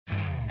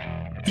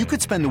You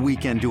could spend the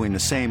weekend doing the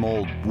same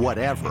old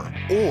whatever,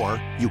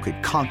 or you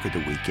could conquer the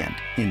weekend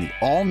in the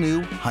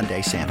all-new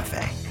Hyundai Santa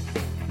Fe.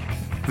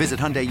 Visit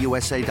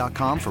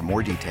HyundaiUSA.com for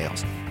more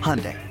details.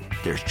 Hyundai,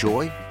 there's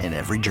joy in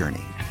every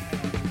journey.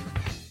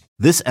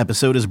 This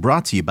episode is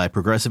brought to you by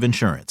Progressive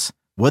Insurance.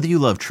 Whether you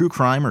love true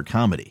crime or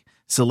comedy,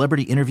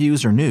 celebrity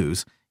interviews or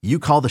news, you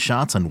call the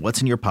shots on what's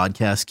in your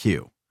podcast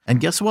queue. And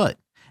guess what?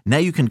 Now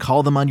you can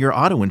call them on your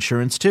auto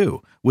insurance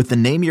too with the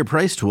Name Your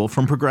Price tool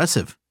from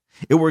Progressive.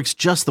 It works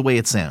just the way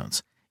it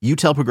sounds. You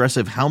tell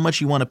Progressive how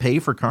much you want to pay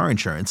for car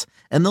insurance,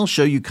 and they'll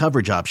show you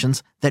coverage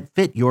options that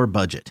fit your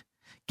budget.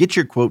 Get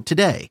your quote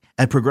today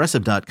at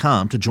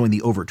Progressive.com to join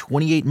the over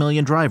 28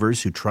 million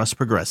drivers who trust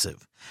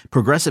Progressive.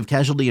 Progressive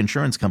Casualty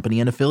Insurance Company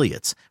and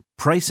Affiliates.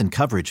 Price and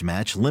coverage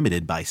match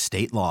limited by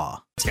state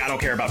law. I don't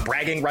care about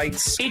bragging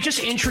rights. It just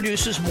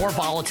introduces more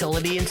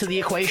volatility into the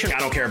equation. I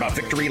don't care about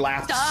victory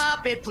laps.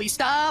 Stop it, please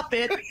stop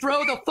it.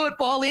 Throw the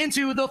football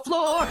into the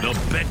floor. The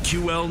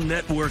BetQL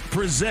Network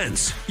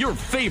presents your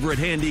favorite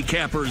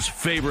handicapper's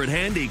favorite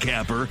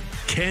handicapper,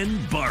 Ken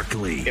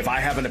Barkley. If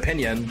I have an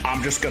opinion,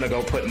 I'm just going to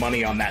go put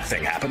money on that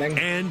thing happening.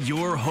 And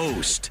your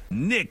host,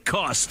 Nick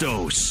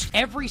Costos.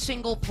 Every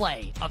single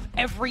play of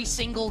every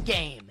single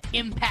game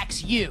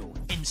impacts you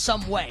in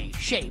some way,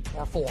 shape,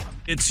 or form.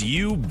 It's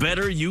You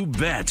Better You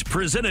Bet,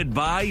 presented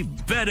by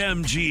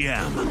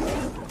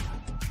BetMGM.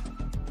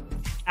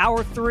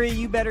 Hour 3,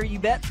 You Better You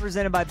Bet,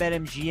 presented by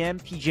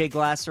BetMGM. PJ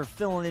Glasser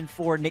filling in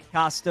for Nick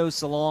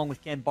Costos along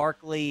with Ken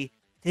Barkley.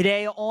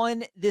 Today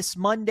on this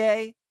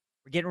Monday,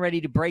 we're getting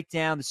ready to break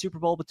down the Super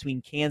Bowl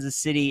between Kansas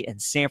City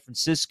and San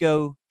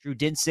Francisco. Drew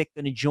Dinsick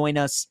going to join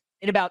us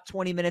in about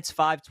 20 minutes,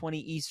 5:20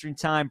 Eastern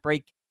time.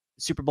 Break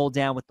the Super Bowl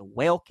down with the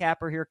Whale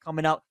Capper here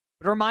coming up.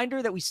 But a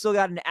reminder that we still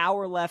got an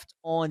hour left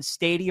on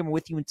Stadium. We're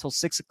with you until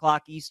 6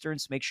 o'clock Eastern,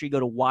 so make sure you go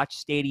to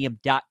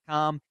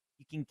watchstadium.com.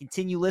 You can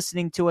continue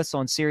listening to us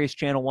on Sirius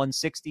Channel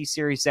 160,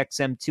 Sirius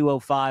XM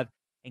 205,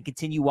 and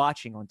continue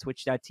watching on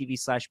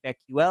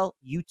twitch.tv/BetQL,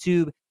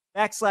 YouTube,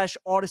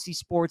 /Odyssey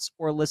Sports,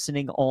 or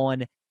listening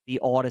on the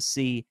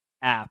Odyssey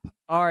app.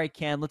 All right,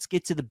 Ken, let's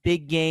get to the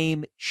big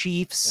game,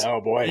 Chiefs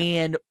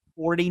and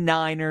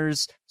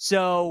 49ers.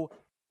 So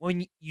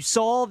when you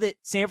saw that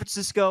San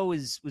Francisco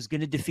was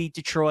going to defeat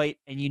Detroit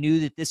and you knew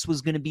that this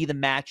was going to be the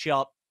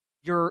matchup,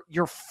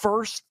 your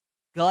first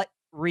gut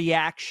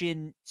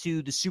reaction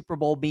to the Super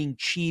Bowl being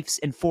Chiefs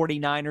and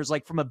 49ers,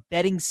 like from a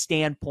betting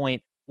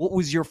standpoint, what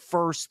was your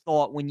first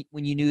thought when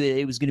you knew that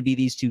it was going to be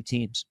these two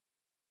teams?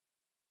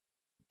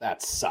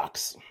 That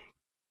sucks.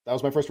 That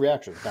was my first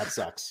reaction. That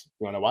sucks.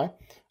 You want to know why?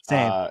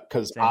 Same.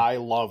 Because I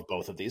love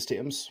both of these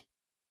teams.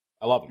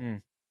 I love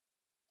them.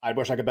 I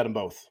wish I could bet them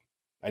both.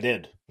 I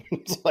did.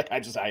 It's like I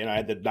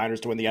had the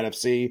Niners to win the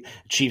NFC,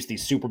 Chiefs the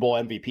Super Bowl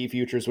MVP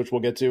futures, which we'll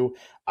get to.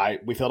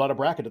 We filled out a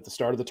bracket at the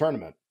start of the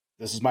tournament.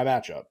 This is my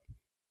matchup.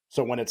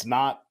 So when it's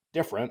not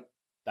different,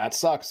 that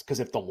sucks.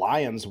 Because if the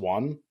Lions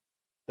won,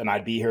 then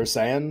I'd be here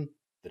saying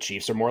the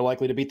Chiefs are more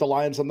likely to beat the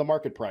Lions than the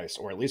market price,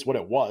 or at least what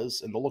it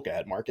was in the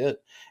look-ahead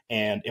market.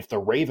 And if the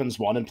Ravens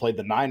won and played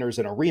the Niners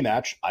in a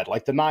rematch, I'd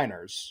like the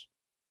Niners.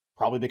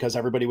 Probably because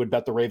everybody would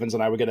bet the Ravens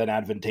and I would get an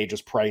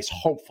advantageous price,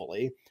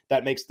 hopefully.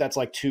 Makes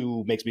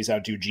me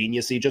sound too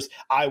genius-y. Just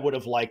I would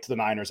have liked the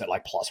Niners at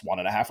like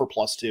 +1.5 or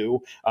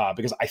 +2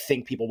 because I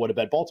think people would have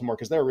bet Baltimore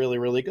because they're really,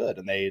 really good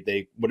and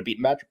they would have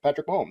beaten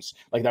Patrick Mahomes.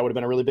 Like that would have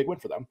been a really big win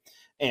for them.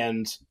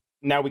 And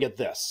now we get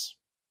this.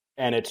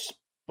 And it's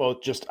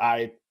both just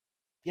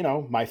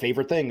my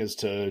favorite thing is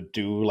to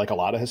do like a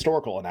lot of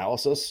historical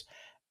analysis.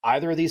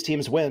 Either of these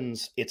teams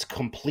wins, it's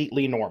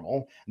completely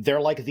normal.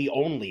 They're like the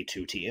only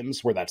two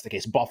teams where that's the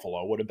case.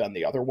 Buffalo would have been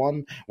the other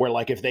one, where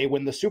like if they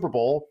win the Super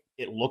Bowl,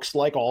 it looks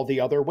like all the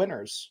other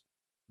winners.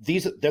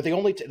 They're the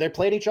only they're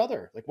playing each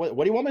other. Like what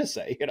do you want me to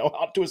say?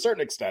 To a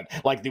certain extent,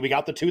 like we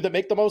got the two that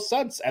make the most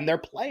sense, and they're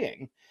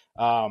playing.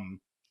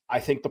 I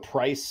think the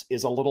price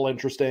is a little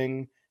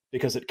interesting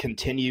because it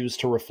continues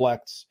to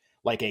reflect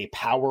like a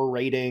power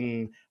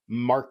rating,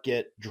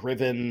 market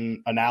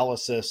driven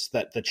analysis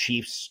that the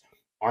Chiefs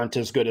aren't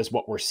as good as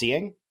what we're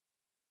seeing,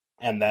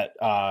 and that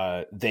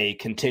they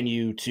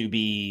continue to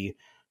be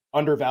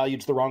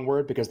undervalued's the wrong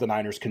word because the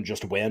Niners can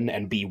just win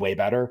and be way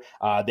better.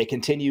 They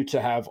continue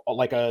to have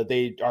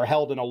they are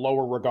held in a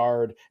lower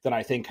regard than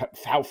I think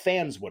how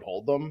fans would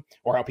hold them,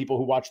 or how people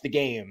who watch the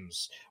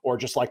games, or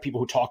just like people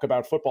who talk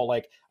about football.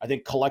 Like I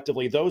think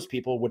collectively those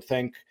people would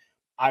think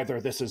either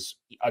this is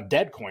a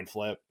dead coin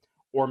flip,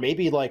 or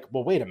maybe like,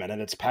 well, wait a minute,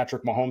 it's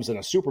Patrick Mahomes in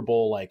a Super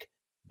Bowl, like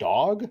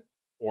dog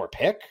or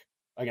pick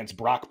against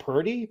Brock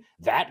Purdy,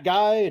 that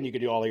guy. And you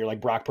could do all your like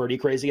Brock Purdy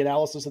crazy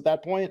analysis at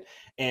that point.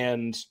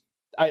 And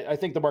I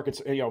think the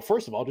market's,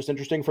 first of all, just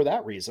interesting for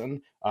that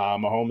reason.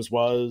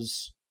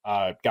 Mahomes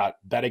got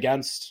bet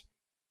against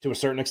to a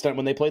certain extent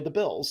when they played the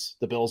Bills.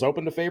 The Bills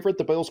opened a favorite,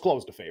 the Bills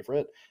closed a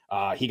favorite.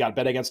 He got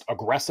bet against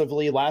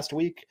aggressively last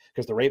week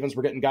because the Ravens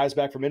were getting guys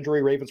back from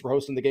injury. Ravens were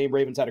hosting the game.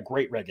 Ravens had a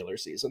great regular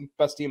season,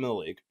 best team in the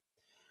league.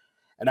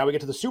 And now we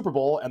get to the Super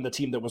Bowl, and the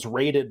team that was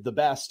rated the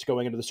best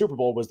going into the Super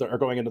Bowl or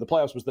going into the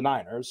playoffs was the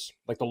Niners.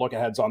 Like the look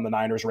aheads on the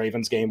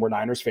Niners-Ravens game were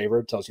Niners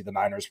favored. Tells you the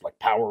Niners, like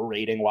power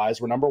rating wise,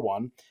 were number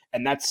one.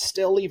 And that's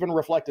still even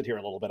reflected here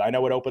a little bit. I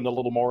know it opened a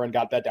little more and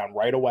got bet down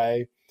right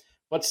away,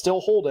 but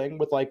still holding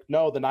with like,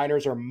 no, the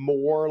Niners are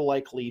more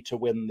likely to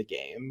win the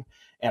game.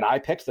 And I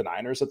picked the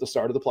Niners at the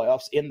start of the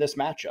playoffs in this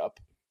matchup.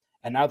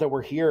 And now that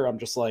we're here, I'm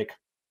just like,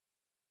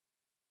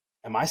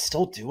 am I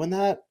still doing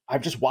that?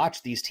 I've just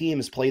watched these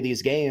teams play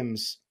these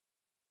games.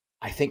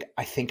 I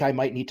think I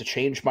might need to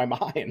change my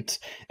mind.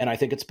 And I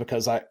think it's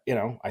because I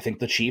think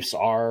the Chiefs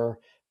are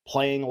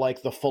playing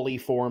like the fully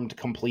formed,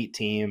 complete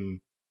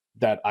team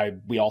that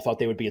we all thought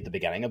they would be at the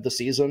beginning of the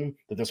season,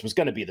 that this was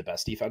going to be the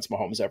best defense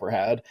Mahomes ever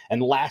had.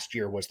 And last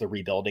year was the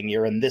rebuilding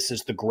year, and this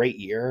is the great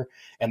year.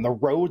 And the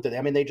road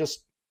they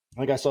just,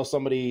 like I saw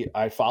somebody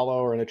I follow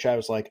or in a chat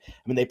was like,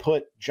 they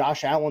put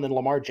Josh Allen and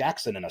Lamar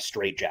Jackson in a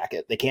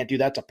straitjacket. They can't do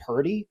that to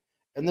Purdy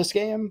in this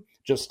game.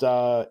 Just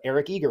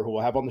Eric Eager, who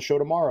we'll have on the show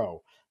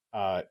tomorrow.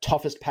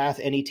 Toughest path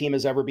any team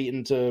has ever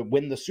beaten to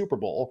win the Super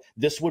Bowl.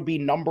 This would be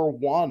number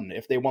one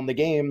if they won the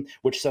game,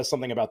 which says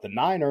something about the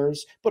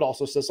Niners, but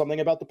also says something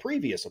about the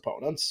previous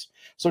opponents.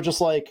 So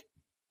just like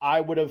I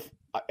would have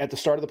at the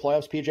start of the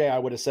playoffs, PJ, I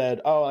would have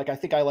said, I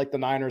think I like the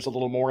Niners a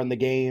little more in the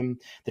game.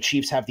 The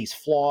Chiefs have these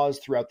flaws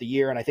throughout the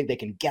year, and I think they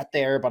can get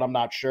there, but I'm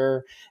not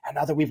sure. And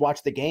now that we've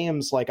watched the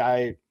games,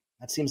 that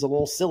seems a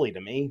little silly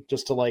to me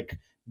just to like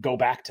go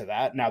back to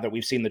that now that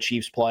we've seen the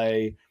Chiefs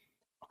play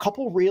a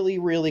couple really,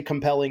 really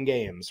compelling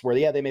games where,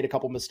 they made a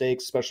couple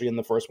mistakes, especially in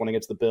the first one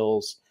against the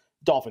Bills.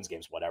 Dolphins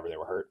games, whatever, they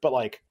were hurt. But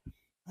like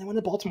when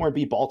the Baltimore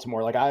beat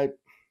Baltimore, like I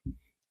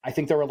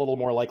think they're a little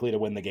more likely to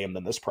win the game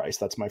than this price.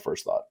 That's my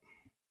first thought.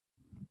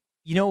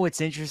 You know what's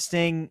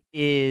interesting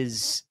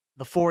is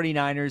the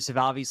 49ers have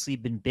obviously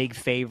been big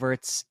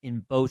favorites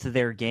in both of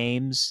their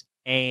games,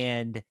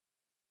 and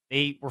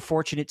they were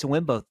fortunate to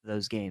win both of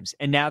those games.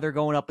 And now they're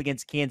going up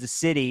against Kansas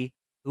City,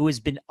 who has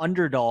been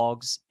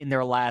underdogs in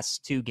their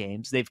last two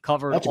games. They've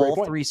covered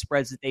all three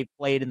spreads that they've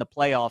played in the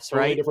playoffs,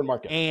 totally right? Different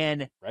market.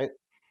 And right?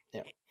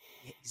 Yeah.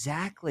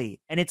 Exactly.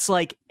 And it's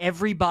like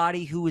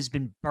everybody who has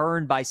been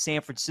burned by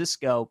San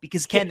Francisco,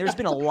 because Ken, there's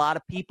been a lot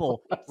of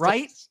people,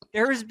 right?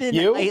 There's been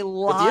a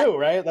lot. It's you,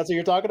 right? That's what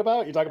you're talking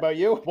about? You're talking about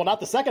you? Well, not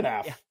the second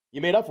half. Yeah.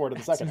 You made up for it in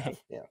the second half.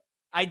 Yeah.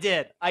 I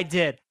did.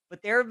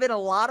 But there have been a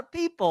lot of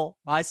people,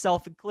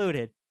 myself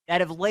included,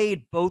 that have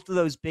laid both of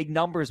those big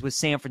numbers with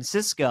San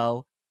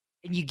Francisco.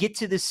 And you get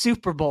to the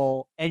Super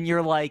Bowl and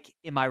you're like,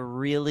 am I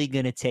really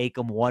going to take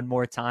them one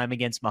more time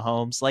against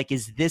Mahomes? Like,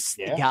 is this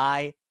the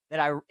guy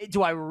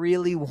do I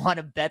really want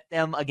to bet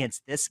them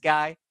against this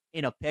guy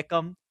in a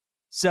pick'em?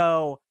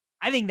 So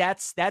I think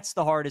that's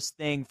the hardest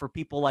thing for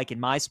people like in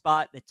my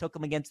spot that took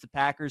them against the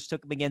Packers,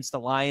 took them against the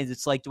Lions.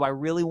 It's like, do I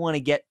really want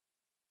to get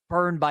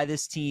burned by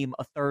this team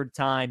a third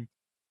time?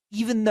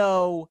 Even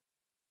though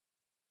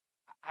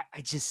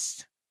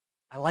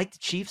I like the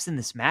Chiefs in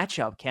this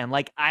matchup, Ken.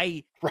 Like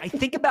I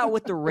think about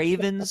what the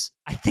Ravens.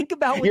 I think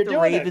about what the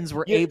Ravens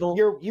were able.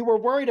 You were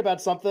worried about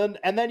something,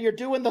 and then you're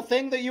doing the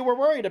thing that you were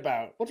worried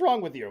about. What's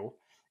wrong with you?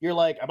 You're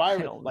like,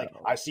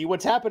 I see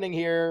what's happening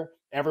here.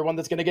 Everyone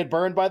that's going to get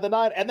burned by the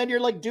night, and then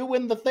you're like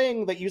doing the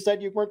thing that you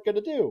said you weren't going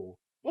to do.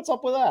 What's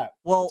up with that?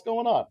 Well, what's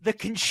going on? The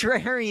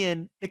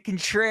contrarian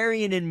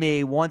in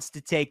me wants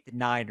to take the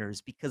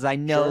Niners because I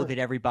know that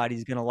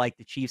everybody's going to like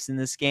the Chiefs in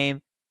this game.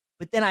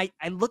 But then I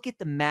look at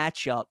the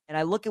matchup and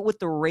I look at what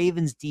the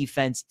Ravens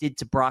defense did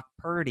to Brock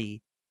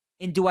Purdy.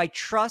 And do I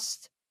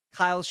trust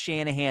Kyle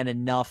Shanahan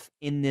enough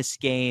in this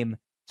game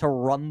to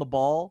run the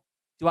ball?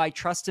 Do I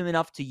trust him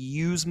enough to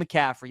use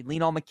McCaffrey,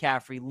 lean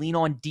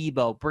on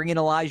Debo, bring in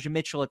Elijah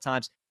Mitchell at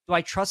times? Do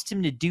I trust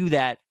him to do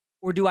that?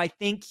 Or do I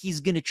think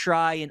he's going to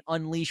try and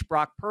unleash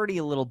Brock Purdy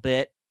a little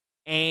bit?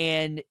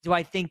 And do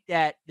I think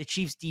that the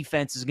Chiefs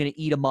defense is going to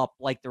eat them up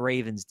like the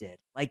Ravens did?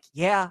 Like,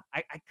 yeah,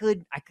 I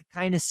could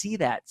kind of see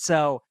that.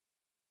 So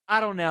I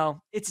don't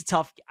know. It's a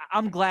tough.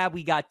 I'm glad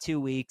we got 2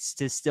 weeks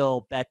to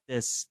still bet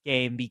this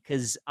game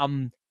because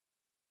do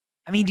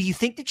you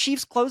think the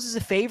Chiefs close as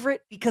a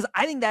favorite? Because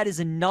I think that is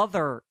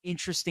another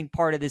interesting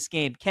part of this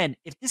game. Ken,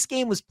 if this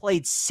game was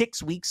played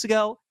 6 weeks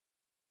ago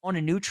on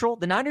a neutral,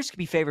 the Niners could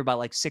be favored by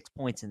like 6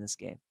 points in this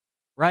game.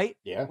 Right?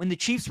 Yeah. When the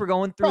Chiefs were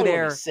going through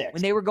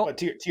when they were going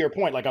to your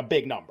point, like a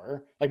big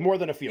number, like more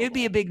than a field. It'd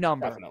be a big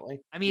number.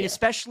 Definitely.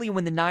 Especially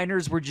when the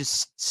Niners were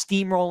just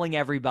steamrolling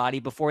everybody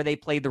before they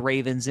played the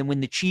Ravens. And when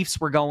the Chiefs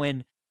were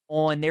going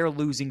on their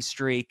losing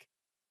streak,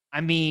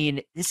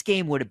 this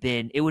game would have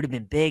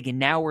been big. And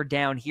now we're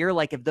down here.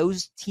 Like if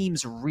those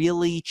teams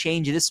really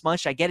change this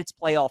much, I get it's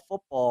playoff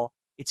football.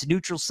 It's a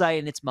neutral site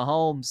and it's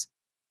Mahomes.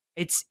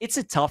 It's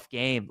a tough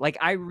game. Like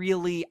I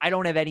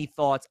don't have any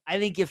thoughts. I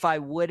think if I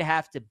would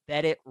have to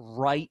bet it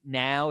right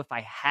now, if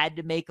I had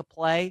to make a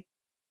play,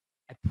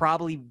 I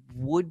probably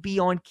would be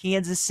on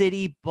Kansas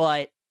City,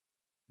 but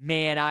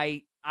man,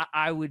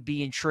 I would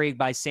be intrigued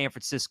by San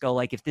Francisco.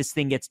 Like if this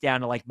thing gets down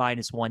to like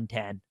minus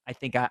 110, I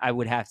think I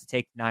would have to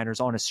take the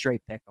Niners on a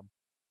straight pick 'em.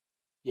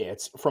 Yeah,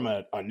 it's from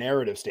a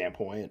narrative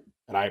standpoint.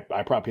 and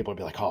I probably people would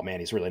be like, oh man,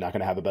 he's really not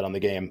going to have a bet on the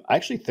game. I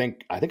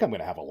think I'm going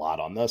to have a lot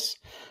on this.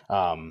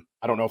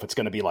 I don't know if it's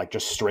going to be like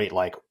just straight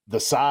like the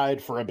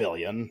side for $1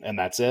 billion and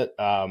that's it.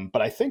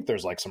 But I think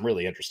there's like some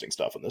really interesting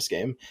stuff in this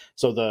game.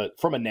 So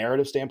from a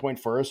narrative standpoint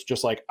first,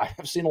 just like I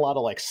have seen a lot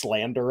of like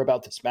slander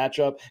about this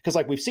matchup because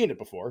like we've seen it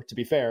before, to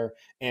be fair.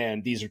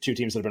 And these are two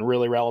teams that have been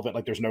really relevant.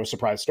 Like there's no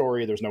surprise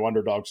story. There's no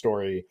underdog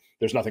story.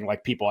 There's nothing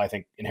like people I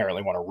think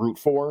inherently want to root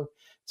for.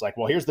 It's like,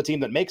 well, here's the team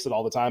that makes it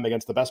all the time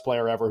against the best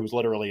player ever who's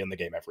literally in the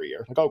game every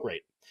year. Like, oh,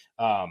 great.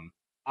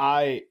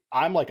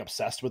 I'm like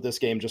obsessed with this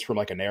game just from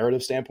like a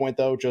narrative standpoint,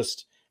 though.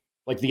 Just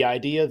like the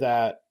idea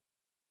that,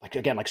 like,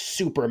 again, like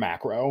super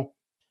macro,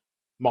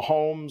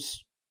 Mahomes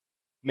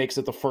makes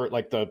it the first,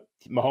 like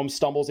Mahomes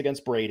stumbles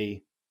against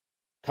Brady,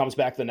 comes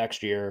back the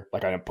next year,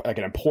 like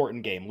an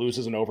important game,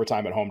 loses in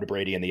overtime at home to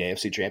Brady in the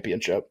AFC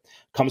Championship,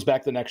 comes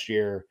back the next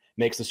year,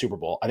 makes the Super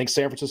Bowl. I think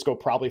San Francisco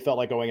probably felt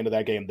like going into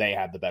that game, they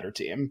had the better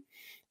team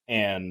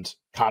and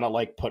kind of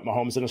like put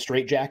Mahomes in a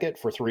straitjacket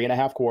for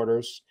 3.5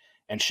 quarters.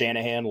 And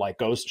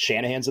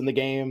Shanahan's in the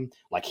game.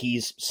 Like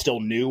he's still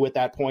new at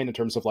that point in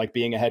terms of like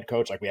being a head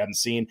coach. Like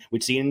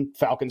we'd seen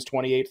Falcons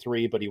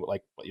 28-3, but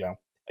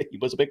he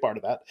was a big part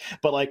of that.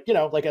 But like,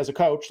 like as a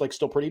coach, like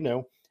still pretty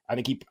new. I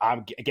think I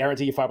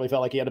guarantee he probably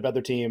felt like he had a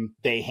better team.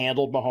 They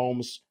handled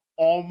Mahomes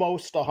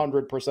almost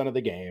 100% of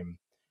the game.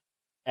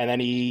 And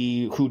then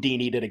he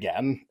Houdini'd it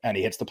again. And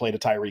he hits the play to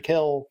Tyreek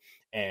Hill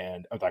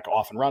and like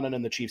off and running.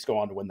 And the Chiefs go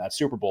on to win that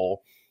Super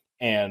Bowl.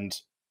 And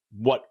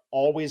what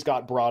always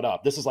got brought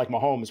up, this is like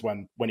Mahomes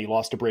when he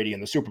lost to Brady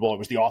in the Super Bowl, it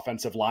was the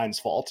offensive line's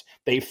fault.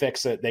 They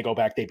fix it. They go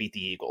back. They beat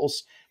the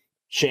Eagles.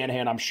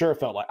 Shanahan, I'm sure,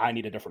 felt like I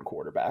need a different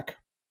quarterback.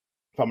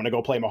 If I'm going to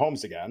go play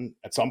Mahomes again,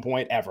 at some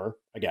point ever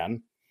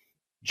again,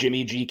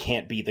 Jimmy G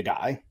can't be the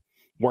guy.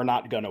 We're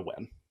not going to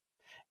win.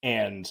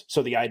 And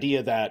so the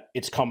idea that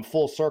it's come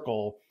full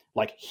circle,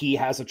 like he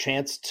has a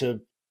chance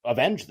to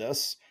avenge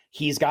this.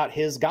 He's got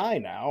his guy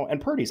now, and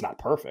Purdy's not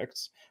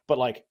perfect, but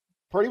like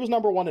Purdy was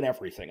number one in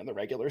everything in the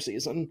regular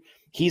season.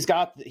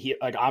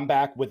 I'm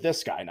back with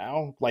this guy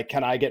now. Like,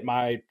 can I get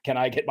my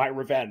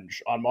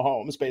revenge on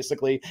Mahomes?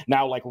 Basically,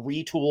 now like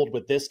retooled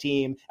with this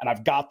team, and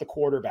I've got the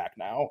quarterback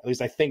now. At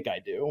least I think I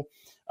do.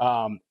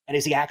 And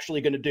is he actually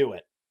going to do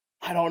it?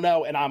 I don't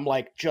know. And I'm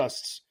like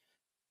just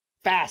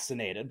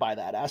fascinated by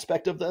that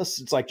aspect of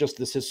this. It's like just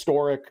this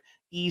historic,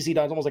 easy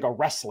to, it's almost like a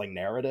wrestling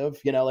narrative,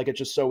 like it's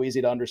just so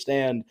easy to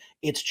understand.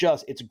 It's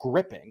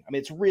gripping. I mean,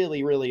 it's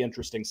really, really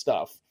interesting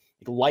stuff.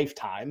 Like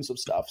lifetimes of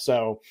stuff.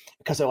 So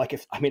because they're like,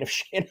 if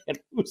Shanahan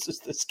loses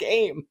this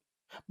game,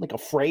 I'm like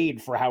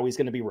afraid for how he's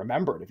going to be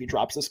remembered if he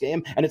drops this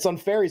game. And it's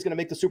unfair. He's going to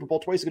make the Super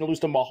Bowl twice. He's going to lose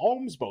to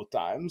Mahomes both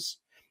times.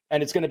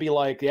 And it's going to be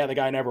like, yeah, the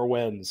guy never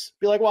wins.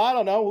 Be like, well, I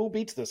don't know. Who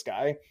beats this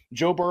guy?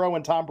 Joe Burrow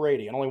and Tom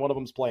Brady. And only one of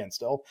them's playing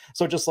still.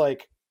 So just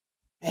like,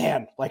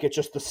 man, like it's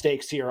just the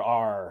stakes here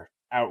are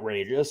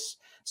outrageous.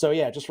 So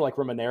yeah, just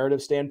from a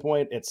narrative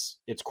standpoint, it's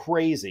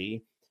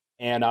crazy.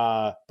 And,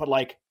 but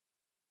like,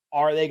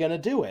 are they going to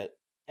do it?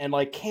 And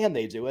like, can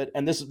they do it?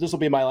 And this will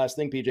be my last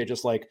thing, PJ,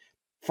 just like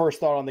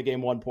first thought on the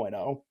game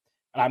 1.0.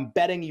 And I'm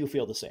betting you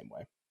feel the same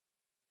way.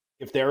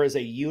 If there is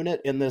a unit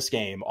in this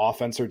game,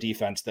 offense or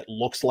defense, that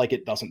looks like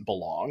it doesn't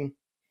belong,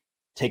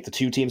 take the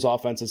two teams'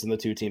 offenses and the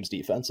two teams'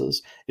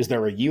 defenses. Is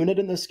there a unit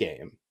in this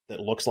game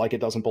that looks like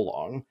it doesn't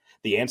belong?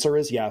 The answer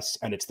is yes,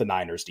 and it's the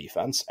Niners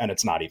defense, and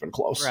it's not even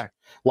close. Correct.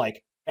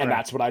 And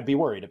that's what I'd be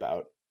worried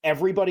about.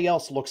 Everybody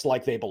else looks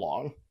like they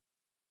belong.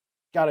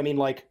 God, I mean,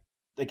 like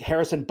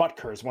Harrison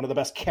Butker is one of the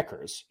best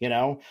kickers,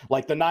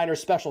 like the Niners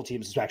special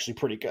teams is actually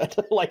pretty good.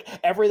 Like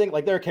everything,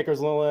 like their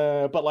kickers,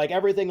 but like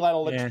everything,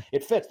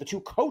 it fits. The two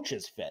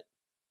coaches fit.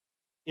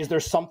 Is there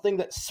something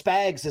that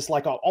Spags is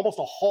like almost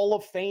a Hall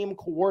of Fame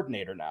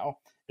coordinator now?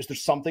 Is there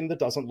something that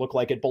doesn't look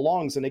like it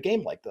belongs in a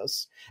game like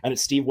this? And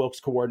it's Steve Wilkes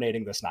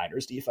coordinating this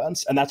Niners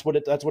defense. And that's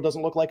what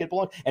doesn't look like it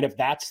belongs. And if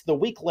that's the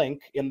weak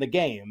link in the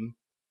game,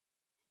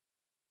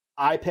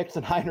 I picked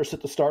the Niners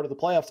at the start of the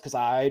playoffs because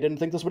I didn't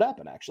think this would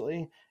happen,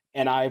 actually.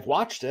 And I've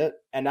watched it,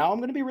 and now I'm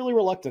going to be really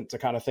reluctant to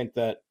kind of think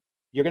that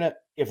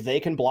if they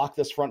can block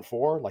this front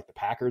four, like the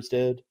Packers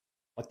did,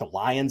 like the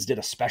Lions did,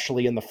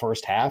 especially in the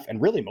first half,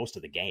 and really most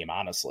of the game,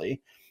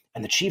 honestly.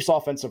 And the Chiefs'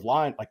 offensive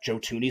line, like Joe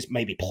Thuney's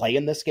maybe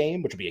playing this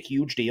game, which would be a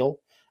huge deal,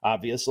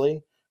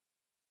 obviously.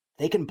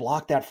 They can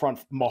block that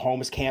front.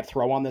 Mahomes can't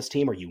throw on this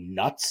team. Are you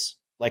nuts?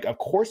 Like, of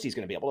course he's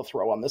going to be able to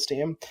throw on this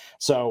team.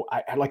 So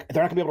I like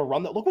they're not going to be able to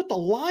run that. Look what the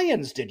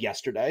Lions did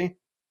yesterday.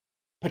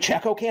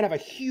 Pacheco can't have a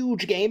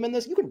huge game in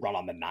this. You can run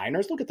on the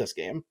Niners. Look at this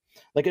game.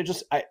 Like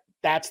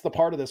that's the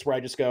part of this where I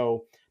just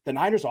go, the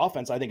Niners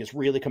offense, I think, is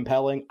really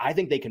compelling. I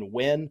think they can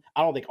win.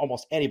 I don't think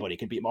almost anybody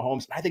can beat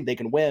Mahomes. I think they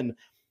can win.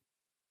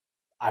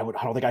 I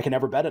don't think I can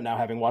ever bet it now,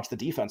 having watched the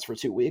defense for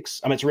 2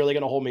 weeks. I mean, it's really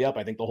going to hold me up,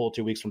 I think, the whole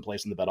 2 weeks from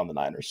placing the bet on the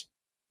Niners.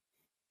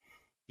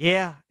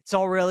 Yeah, it's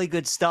all really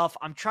good stuff.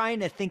 I'm trying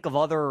to think of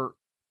other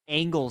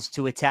angles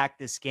to attack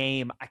this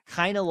game. I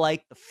kind of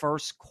like the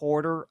first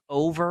quarter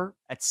over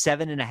at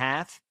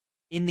 7.5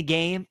 in the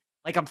game.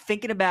 Like, I'm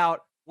thinking about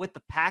what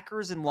the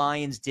Packers and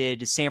Lions did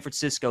to San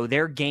Francisco,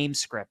 their game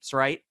scripts,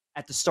 right?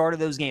 at the start of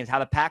those games, how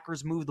the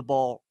Packers move the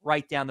ball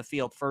right down the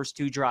field, first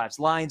 2 drives.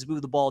 Lions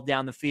move the ball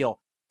down the field,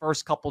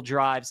 first couple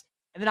drives.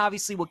 And then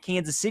obviously what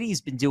Kansas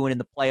City's been doing in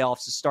the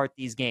playoffs to start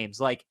these games.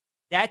 Like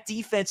that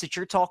defense that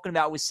you're talking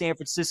about with San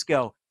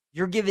Francisco,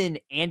 you're giving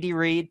Andy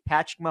Reid,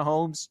 Patrick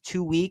Mahomes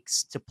 2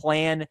 weeks to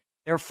plan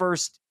their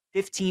first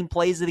 15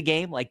 plays of the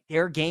game, like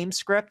their game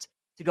script,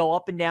 to go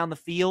up and down the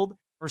field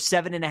for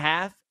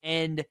 7.5.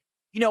 And,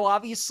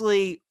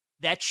 obviously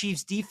that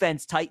Chiefs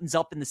defense tightens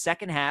up in the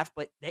second half,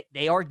 but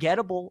they are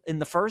gettable in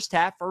the first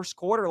half, first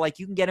quarter. Like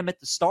you can get them at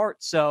the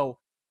start. So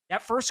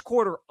that first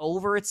quarter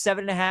over at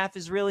 7.5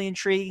 is really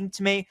intriguing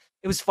to me.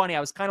 It was funny.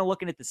 I was kind of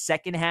looking at the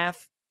second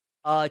half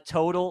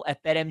total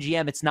at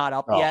BetMGM. It's not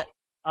up yet.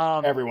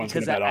 Everyone's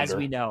going to bet under. As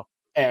we know.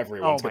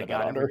 Everyone's going to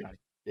bet under. Everybody.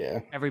 Yeah.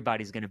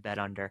 Everybody's going to bet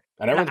under.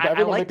 And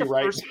everyone like might be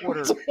right. First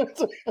quarter. I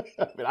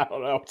mean, I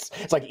don't know.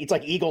 It's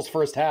like Eagles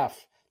first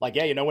half. Like,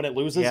 when it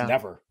loses? Yeah.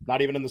 Never.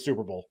 Not even in the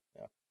Super Bowl.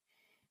 Yeah.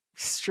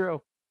 It's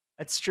true.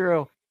 That's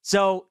true.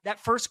 So that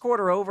first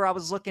quarter over, I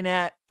was looking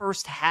at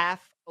first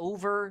half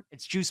over.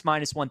 It's juice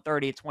minus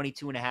 130 at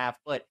 22.5.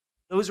 But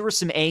those were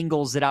some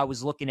angles that I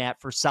was looking at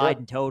for side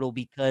and total,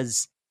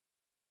 because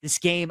this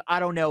game, I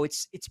don't know.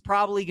 It's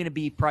probably going to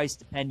be price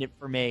dependent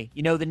for me.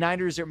 The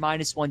Niners are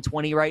minus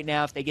 120 right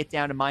now. If they get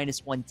down to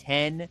minus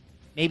 110,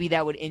 maybe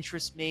that would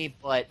interest me,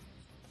 but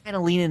kind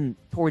of leaning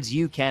towards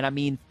you, Ken. I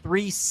mean,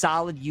 3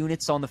 solid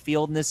units on the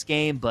field in this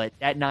game, but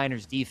that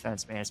Niners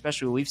defense, man,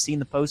 especially what we've seen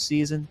the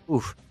postseason,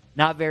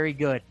 not very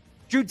good.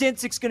 Drew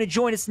Dinsick's going to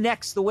join us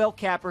next, the Whale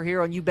Capper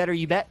here on You Better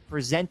You Bet,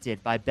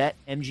 presented by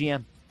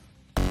BetMGM.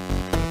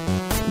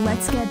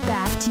 Let's get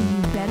back to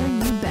You Better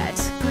You Bet,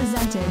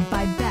 presented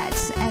by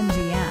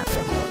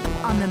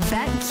BetMGM on the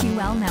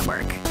BetQL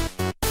network.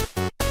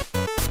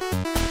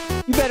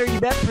 You Better You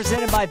Bet,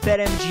 presented by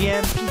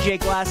BetMGM. PJ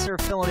Glasser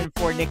filling in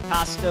for Nick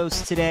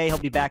Costos today. He'll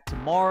be back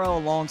tomorrow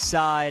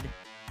alongside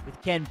with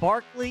Ken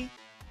Barkley.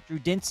 Drew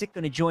Dinsick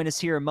going to join us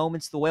here in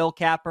moments, the Whale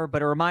Capper.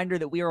 But a reminder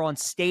that we are on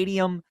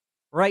Stadium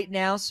right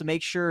now, so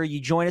make sure you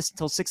join us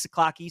until 6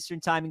 o'clock Eastern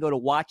time and go to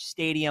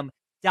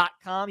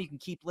watchstadium.com. You can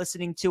keep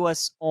listening to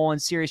us on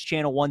Sirius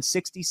Channel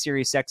 160,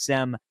 Sirius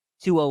XM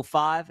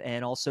 205,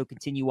 and also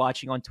continue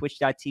watching on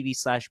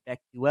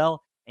twitch.tv/BetQL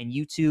and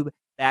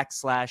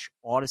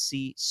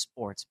YouTube.com/Odyssey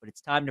Sports. But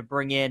it's time to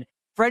bring in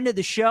friend of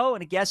the show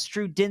and a guest,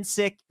 Drew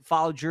Dinsick.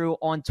 Follow Drew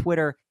on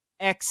Twitter,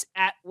 X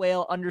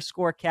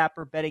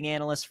 @whale_capper, betting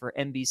analyst for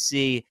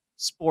NBC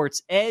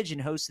Sports Edge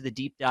and host of the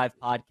Deep Dive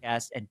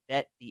podcast and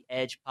Bet the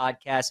Edge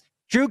podcast.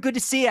 Drew, good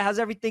to see you. How's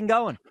everything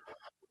going?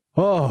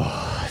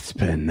 Oh, it's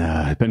been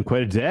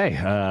quite a day.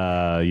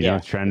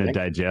 Trying to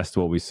digest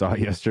what we saw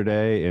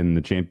yesterday in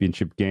the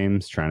championship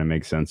games, trying to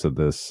make sense of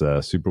this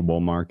Super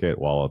Bowl market,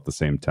 while at the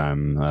same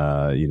time,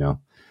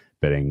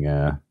 betting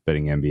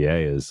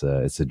NBA is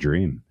it's a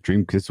dream.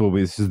 Because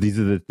these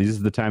are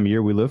the time of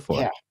year we live for.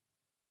 Yeah.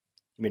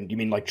 You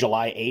mean like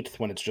July 8th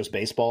when it's just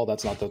baseball?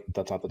 That's not the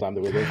time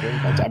that we live for.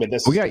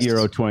 We got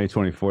Euro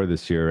 2024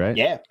 this year, right?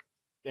 Yeah.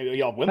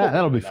 Wimbledon,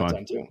 that'll be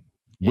fun too.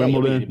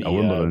 Wimbledon,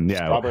 Wimbledon.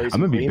 Yeah, I'm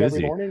gonna be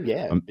busy.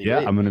 I'm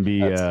gonna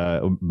be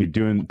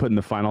putting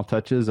the final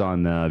touches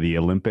on the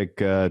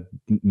Olympic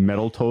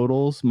medal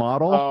totals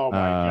model. Oh my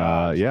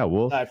god! Yeah,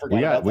 we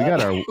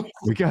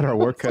got our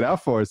work cut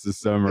out for us this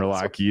summer.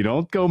 Like, you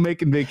don't go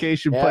making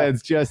vacation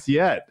plans just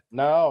yet.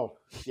 No.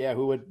 Yeah,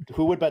 who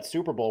would bet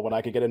Super Bowl when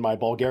I could get in my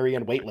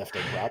Bulgarian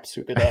weightlifting props?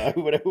 Who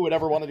would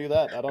ever want to do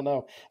that? I don't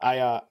know.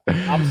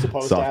 I'm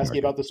supposed to ask you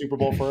about the Super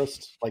Bowl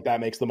first. Like, that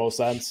makes the most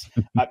sense.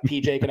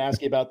 PJ can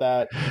ask you about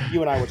that.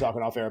 You and I were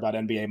talking off air about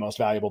NBA most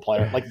valuable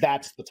player. Like,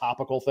 that's the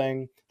topical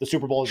thing. The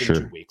Super Bowl is in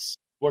 2 weeks.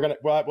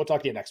 We'll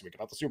talk to you next week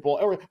about the Super Bowl,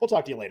 or we'll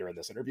talk to you later in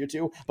this interview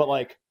too. But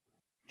like,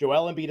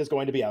 Joel Embiid is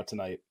going to be out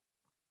tonight.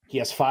 He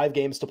has 5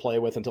 games to play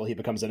with until he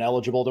becomes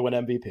ineligible to win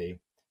MVP.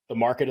 The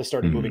market has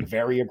started moving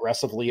very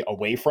aggressively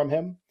away from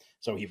him.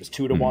 So he was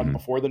 2-1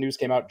 before the news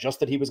came out,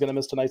 just that he was going to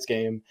miss tonight's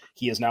game.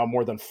 He is now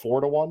more than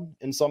 4-1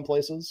 in some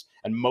places.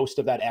 And most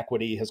of that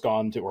equity has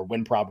gone to, or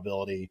win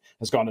probability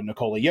has gone to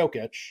Nikola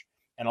Jokic.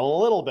 And a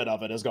little bit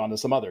of it has gone to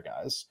some other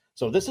guys.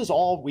 So this is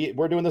all,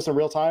 we're doing this in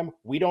real time.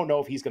 We don't know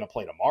if he's going to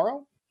play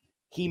tomorrow.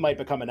 He might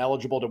become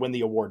ineligible to win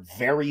the award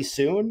very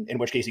soon, in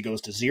which case he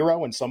goes to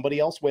 0 and somebody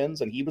else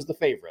wins and he was the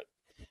favorite.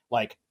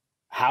 Like,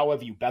 how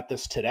have you bet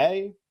this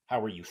today? How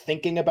are you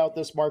thinking about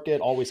this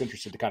market? Always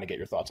interested to kind of get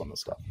your thoughts on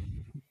this stuff.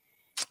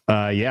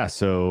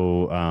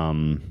 So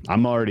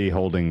I'm already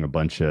holding a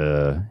bunch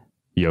of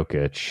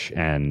Jokic,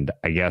 and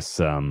I guess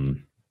so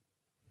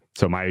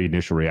my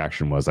initial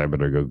reaction was I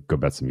better go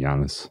bet some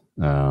Giannis.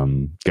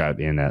 Got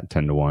in at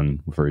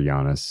 10-1 for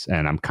Giannis,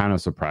 and I'm kind of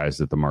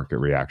surprised that the market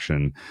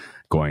reaction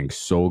going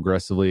so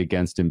aggressively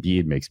against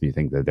Embiid makes me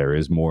think that there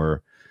is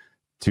more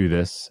to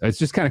this. It's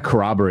just kind of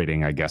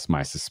corroborating, I guess,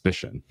 my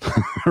suspicion,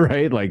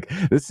 right? Like,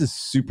 this is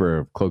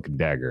super cloak and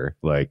dagger.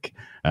 Like,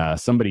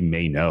 somebody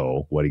may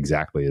know what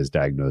exactly his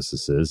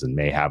diagnosis is and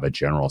may have a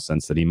general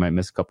sense that he might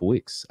miss a couple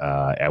weeks,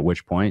 at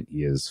which point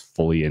he is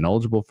fully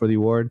ineligible for the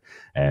award.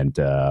 And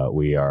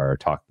we are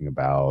talking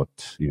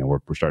about, we're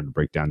starting to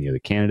break down the other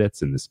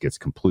candidates, and this gets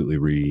completely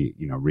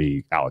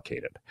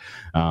reallocated.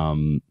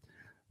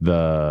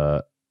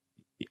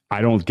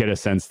 I don't get a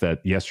sense that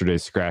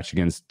yesterday's scratch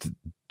against,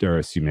 or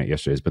excuse me, not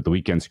yesterday's, but the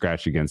weekend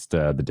scratch against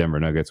the Denver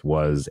Nuggets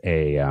was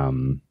a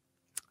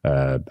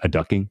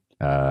ducking.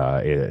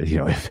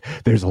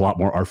 If there's a lot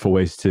more artful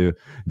ways to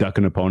duck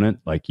an opponent,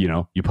 like,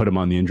 you put them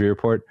on the injury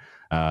report,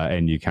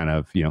 and you kind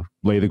of,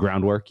 lay the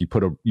groundwork. You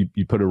put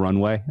a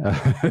runway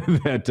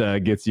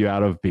that gets you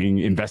out of being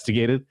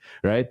investigated,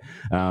 right?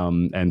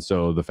 And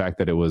so the fact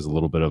that it was a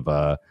little bit of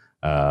a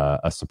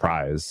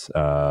surprise,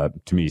 to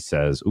me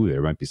says, ooh,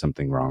 there might be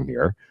something wrong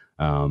here.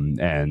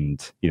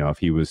 And if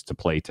he was to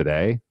play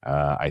today,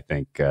 I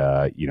think,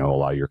 a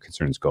lot of your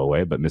concerns go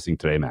away, but missing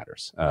today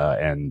matters.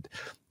 And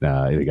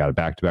they got a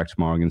back-to-back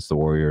tomorrow against the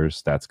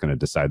Warriors. That's going to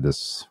decide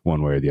this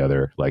one way or the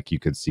other. Like, you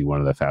could see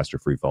one of the faster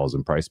free falls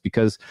in price,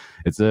 because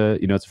it's a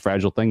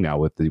fragile thing now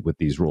with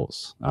these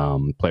rules.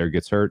 Player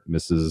gets hurt,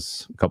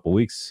 misses a couple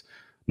weeks,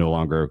 no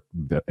longer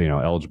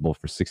eligible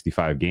for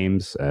 65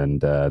 games,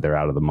 and they're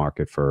out of the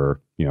market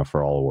for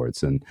all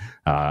awards. And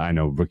I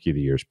know Rookie of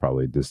the Year is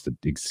probably just the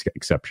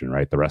exception,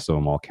 right? The rest of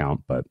them all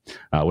count, but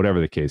whatever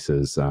the case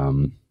is,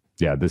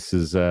 this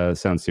is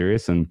sounds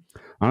serious. And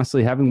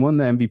honestly, having won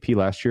the MVP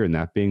last year and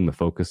that being the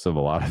focus of a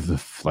lot of the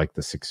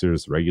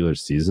Sixers regular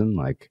season,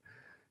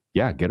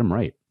 get them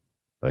right.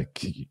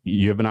 Like,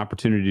 you have an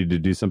opportunity to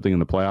do something in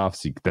the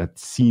playoffs. That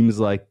seems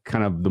like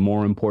kind of the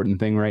more important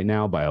thing right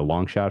now by a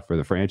long shot for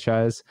the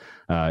franchise.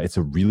 It's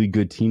a really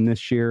good team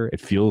this year. It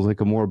feels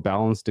like a more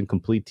balanced and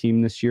complete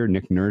team this year.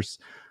 Nick Nurse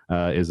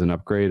is an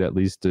upgrade, at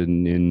least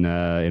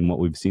in what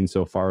we've seen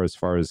so far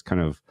as kind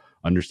of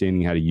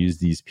understanding how to use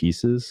these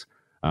pieces.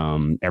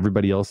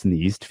 Everybody else in the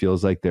East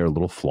feels like they're a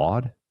little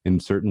flawed in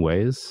certain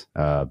ways.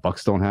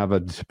 Bucks don't have a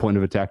point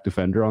of attack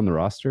defender on the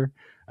roster.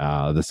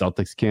 The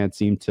Celtics can't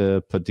seem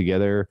to put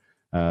together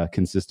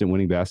consistent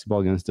winning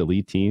basketball against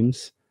elite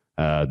teams.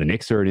 The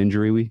Knicks are an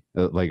injury,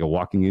 like a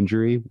walking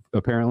injury,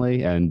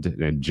 apparently, and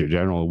in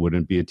general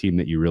wouldn't be a team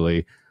that you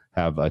really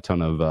have a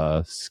ton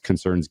of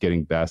concerns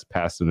getting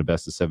past in a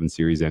best-of-7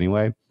 series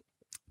anyway.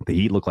 The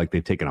Heat look like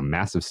they've taken a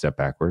massive step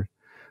backward.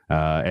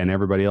 And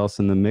everybody else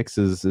in the mix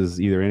is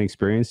either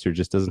inexperienced or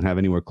just doesn't have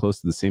anywhere close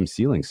to the same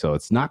ceiling. So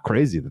it's not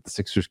crazy that the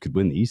Sixers could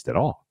win the East at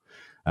all.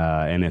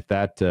 And if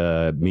that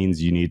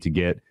means you need to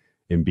get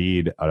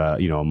Embiid,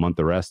 a month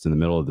of rest in the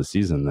middle of the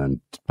season, then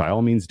by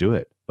all means do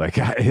it. Like,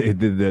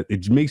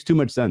 it makes too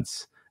much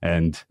sense.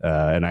 And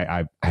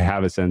I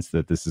have a sense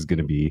that this is going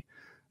to be,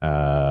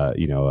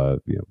 an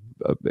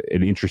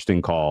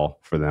interesting call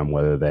for them,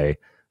 whether they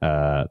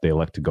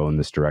elect to go in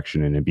this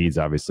direction. And Embiid's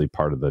obviously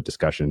part of the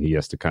discussion. He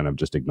has to kind of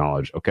just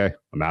acknowledge, okay,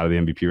 I'm out of the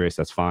MVP race.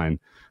 That's fine.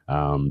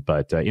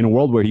 But in a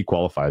world where he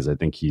qualifies, I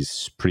think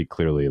he's pretty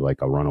clearly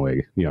like a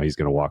runaway. He's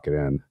going to walk it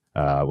in.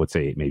 Would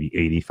say maybe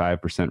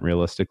 85%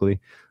 realistically,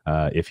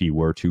 if he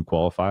were to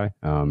qualify,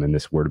 and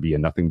this were to be a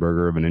nothing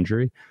burger of an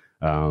injury.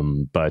 I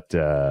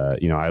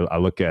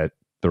look at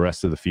the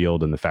rest of the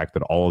field and the fact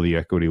that all of the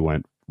equity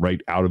went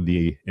right out of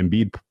the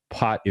Embiid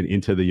pot and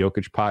into the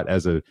Jokic pot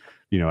as an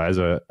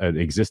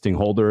existing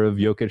holder of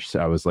Jokic.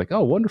 I was like,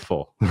 oh,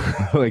 wonderful.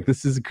 Like,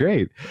 this is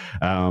great.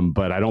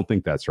 But I don't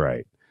think that's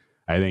right.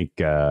 I think,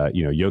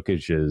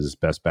 Jokic's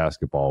best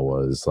basketball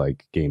was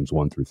like games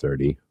 1 through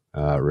 30.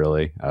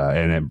 Really.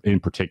 And in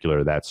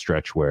particular, that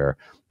stretch where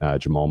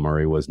Jamal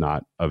Murray was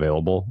not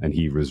available, and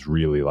he was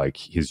really like,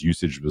 his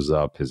usage was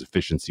up, his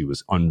efficiency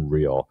was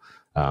unreal.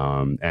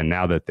 And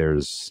now that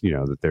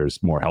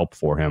there's more help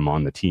for him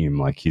on the team,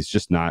 like, he's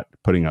just not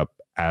putting up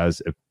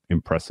as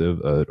impressive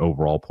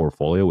overall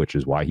portfolio, which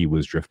is why he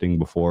was drifting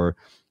before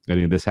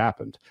any of this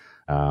happened.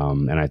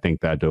 And I think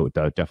that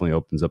definitely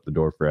opens up the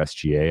door for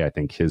SGA. I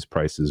think his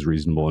price is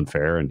reasonable and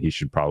fair, and he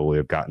should probably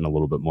have gotten a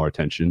little bit more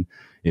attention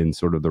in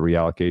sort of the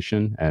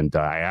reallocation. And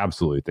I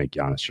absolutely think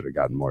Giannis should have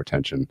gotten more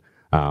attention.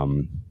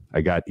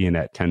 I got in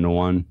at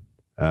 10-1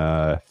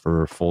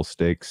 for full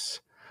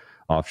stakes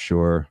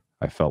offshore.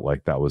 I felt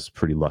like that was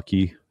pretty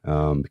lucky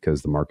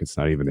because the market's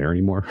not even there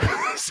anymore.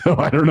 So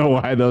I don't know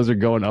why those are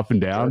going up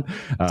and down,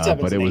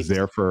 but it was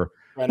there for...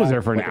 It was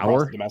there for an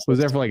hour. It was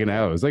there for like an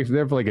hour. It was like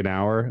there for like an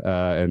hour,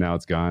 and now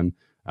it's gone.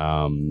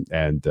 I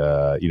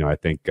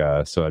think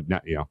so.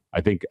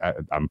 I think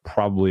I'm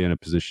probably in a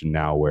position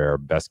now where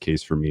best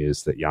case for me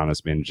is that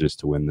Giannis manages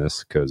to win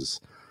this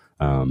because,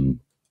 the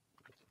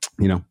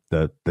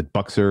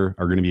Bucks are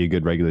going to be a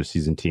good regular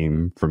season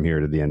team from here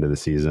to the end of the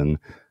season.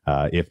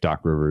 If Doc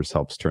Rivers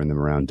helps turn them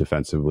around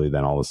defensively,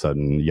 then all of a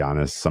sudden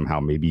Giannis somehow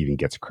maybe even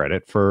gets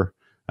credit for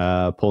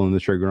pulling the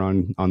trigger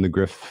on the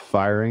Griff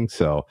firing.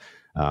 So.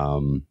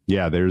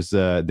 There's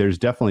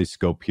definitely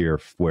scope here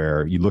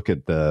where you look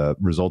at the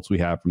results we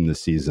have from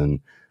this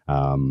season.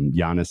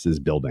 Giannis is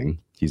building.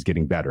 He's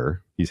getting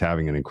better. He's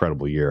having an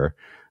incredible year,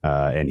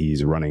 and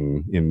he's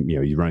running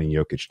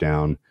Jokic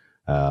down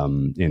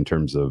in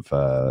terms of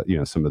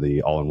some of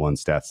the all-in-one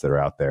stats that are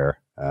out there.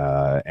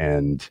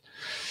 And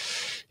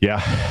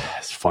yeah,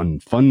 it's fun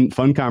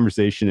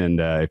conversation.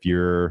 And if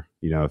you're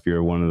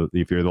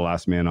the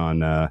last man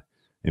on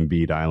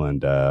Embiid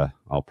Island,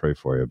 I'll pray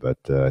for you. But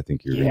I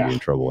think you're going to be in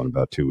trouble in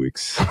about 2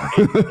 weeks.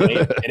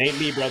 It ain't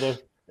me, brother.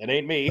 It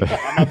ain't me.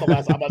 I'm not the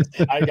last.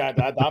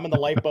 I'm in the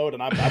lifeboat,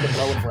 and I've been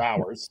rowing for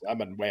hours. I've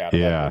been way out of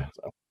that.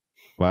 So.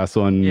 Last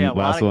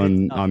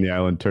one on the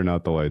island. Turn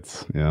out the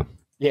lights. Yeah.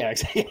 Yeah,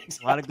 exactly.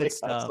 A lot of good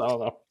stuff. I don't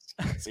know.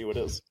 See what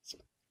it is.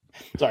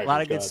 Sorry, a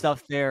lot of good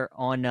stuff there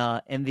on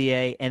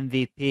NBA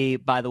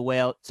MVP by the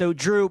Whale. So,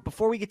 Drew,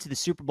 before we get to the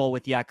Super Bowl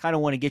with you, I kind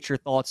of want to get your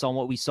thoughts on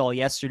what we saw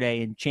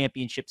yesterday in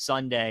Championship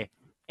Sunday.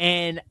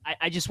 And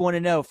I just want to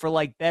know, for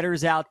like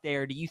bettors out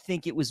there, do you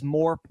think it was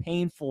more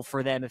painful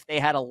for them if they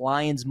had a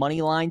Lions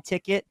money line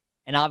ticket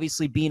and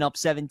obviously being up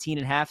 17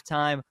 at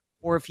halftime,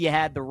 or if you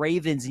had the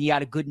Ravens and you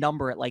got a good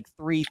number at like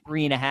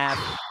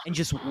 3.5, and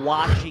just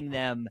watching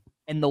them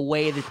and the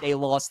way that they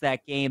lost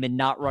that game and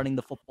not running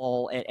the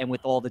football and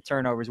with all the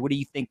turnovers? What do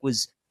you think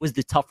was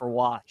the tougher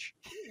watch?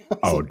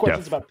 Oh,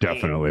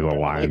 definitely the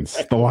Lions.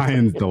 The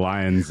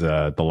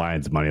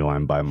Lions money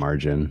line by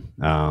margin.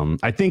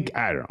 I think,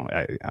 I don't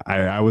know.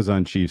 I was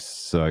on Chiefs,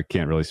 so I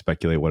can't really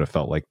speculate what it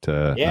felt like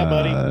to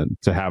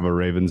have a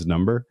Ravens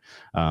number.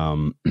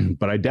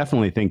 But I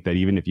definitely think that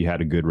even if you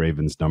had a good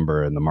Ravens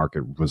number and the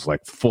market was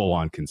like full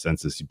on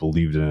consensus, you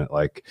believed in it,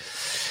 like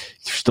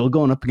you're still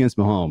going up against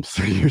Mahomes.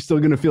 So you're still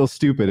going to feel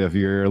stupid if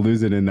you're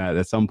losing in that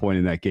at some point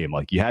in that game.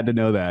 Like you had to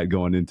know that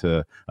going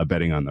into a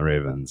betting on the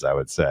Ravens, I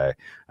would say.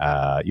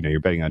 You're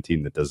betting on a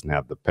team that doesn't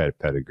have the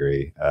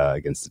pedigree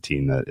against a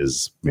team that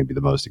is maybe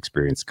the most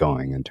experienced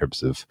going in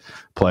terms of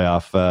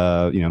playoff,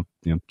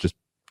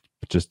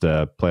 just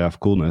playoff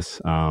coolness.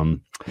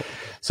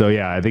 So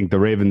yeah, I think the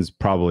Ravens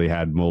probably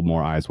had a little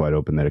more eyes wide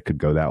open that it could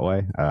go that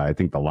way. I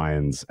think the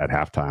Lions at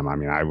halftime, I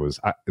mean,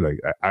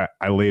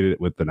 I laid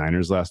it with the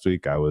Niners last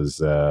week. I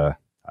was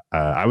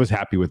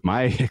happy with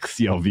my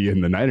XCLV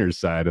in the Niners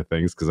side of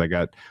things because I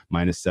got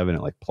 -7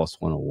 at like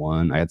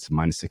 +101. I had some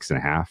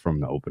 -6.5 from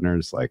the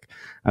openers. Like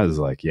I was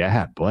like,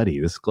 yeah, buddy,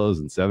 this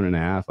closed in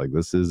 7.5. Like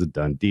this is a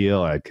done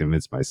deal. I had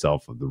convinced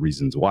myself of the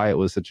reasons why it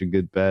was such a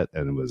good bet,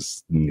 and it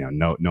was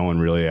no one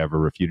really ever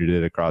refuted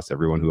it across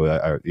everyone who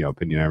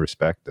opinion I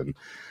respect. And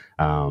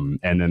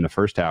then the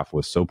first half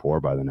was so poor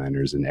by the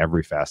Niners in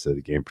every facet of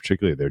the game,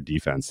 particularly their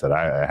defense, that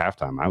at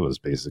halftime I was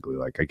basically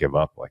like, I give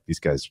up. Like these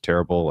guys are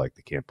terrible. Like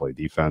they can't play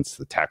defense.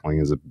 The tackling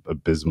is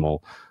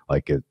abysmal.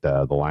 Like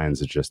the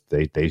Lions are just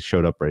they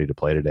showed up ready to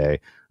play today.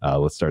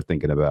 Let's start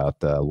thinking about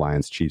the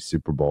Lions Chiefs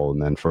Super Bowl,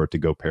 and then for it to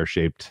go pear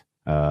shaped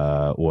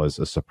was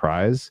a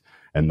surprise.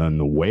 And then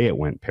the way it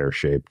went pear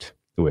shaped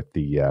with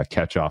the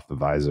catch off the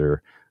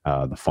visor.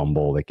 The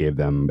fumble that gave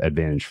them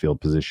advantage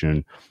field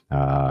position.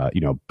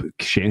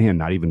 Shanahan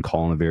not even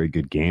calling a very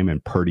good game,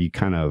 and Purdy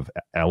kind of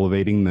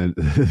elevating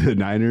the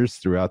Niners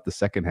throughout the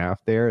second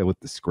half there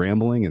with the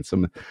scrambling and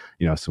some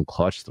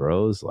clutch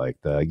throws. Like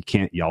all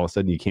of a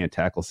sudden you can't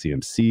tackle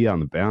CMC on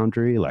the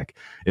boundary. Like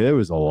there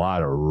was a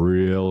lot of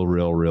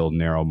real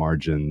narrow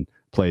margin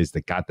plays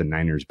that got the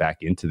Niners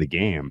back into the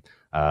game.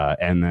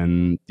 And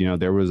then,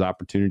 there was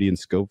opportunity and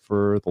scope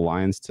for the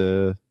Lions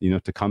to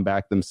come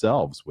back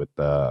themselves with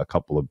a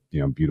couple of,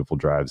 beautiful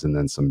drives and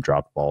then some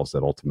dropped balls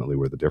that ultimately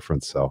were the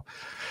difference. So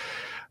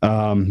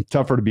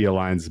tougher to be a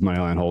Lions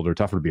moneyline holder,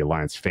 tougher to be a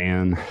Lions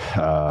fan,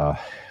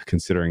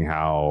 considering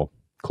how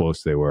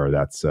close they were.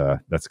 That's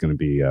going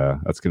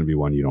to be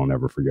one you don't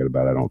ever forget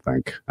about, I don't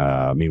think.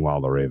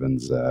 Meanwhile, the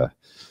Ravens, you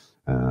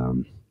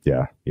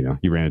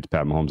ran into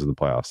Pat Mahomes in the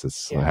playoffs.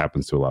 It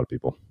happens to a lot of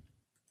people.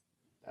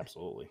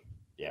 Absolutely.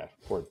 Yeah.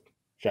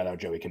 Shout out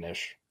Joey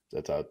Knish.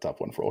 That's a tough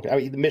one for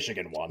the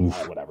Michigan one.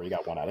 Whatever. You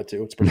got 1 out of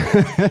 2. It's pretty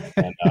good.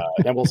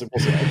 And we'll see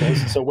how it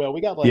goes. So, Will,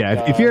 we got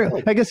if you're,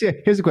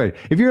 here's the question.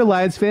 If you're a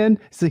Lions fan,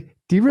 it's like,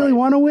 do you really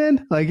want to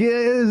win? Like,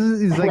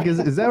 is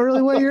that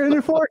really what you're in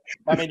there for?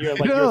 I mean, your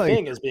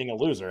thing is being a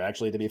loser,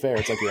 actually, to be fair.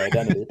 It's like your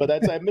identity. But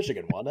that's a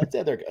Michigan one.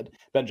 They're good.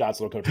 Ben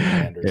Johnson will coach the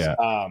Commanders. Yeah.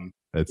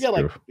 That's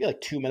true.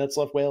 Like 2 minutes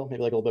left, Will.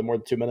 Maybe like a little bit more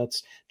than 2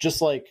 minutes.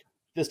 Just like,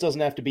 this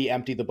doesn't have to be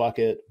empty the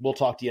bucket. We'll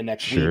talk to you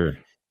next week.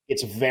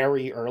 It's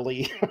very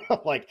early.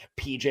 Like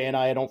PJ and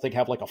I don't think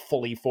have like a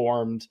fully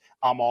formed,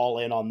 I'm all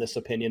in on this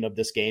opinion of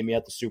this game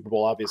yet. The Super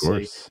Bowl,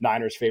 obviously,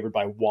 Niners favored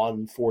by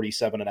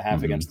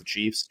 147.5 against the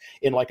Chiefs.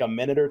 In like a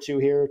minute or two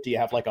here, do you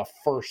have like a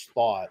first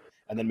thought?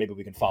 And then maybe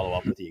we can follow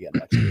up with you again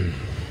next week.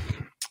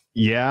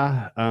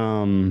 Yeah.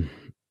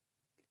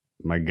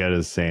 My gut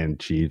is saying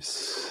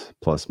Chiefs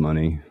plus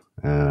money.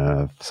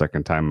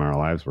 Second time in our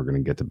lives we're going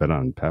to get to bet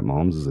on Pat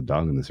Mahomes as a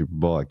dog in the Super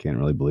Bowl. I can't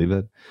really believe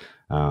it.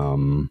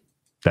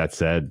 That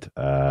said,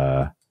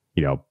 I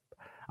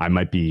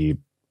might be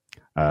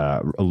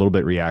a little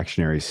bit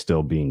reactionary,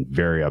 still being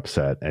very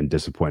upset and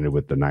disappointed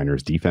with the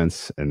Niners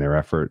defense and their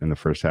effort in the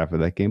first half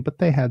of that game. But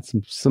they had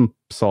some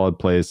solid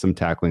plays, some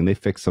tackling. They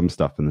fixed some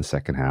stuff in the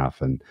second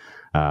half, and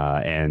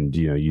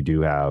you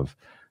do have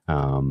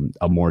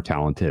a more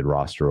talented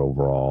roster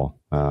overall.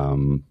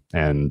 And,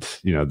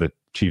 the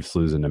Chiefs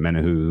losing to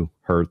Menahu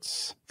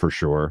hurts for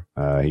sure.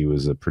 He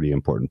was a pretty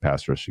important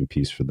pass rushing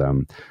piece for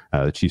them.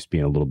 The Chiefs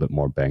being a little bit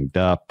more banged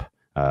up.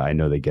 I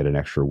know they get an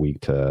extra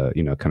week to,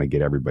 kind of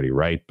get everybody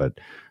right, but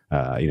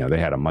they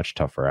had a much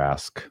tougher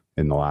ask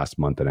in the last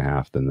month and a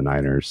half than the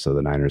Niners. So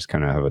the Niners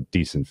kind of have a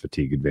decent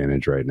fatigue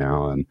advantage right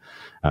now. And,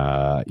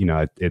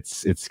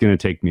 it's going to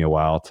take me a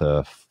while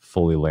to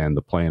fully land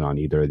the plane on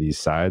either of these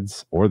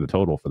sides or the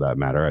total for that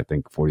matter. I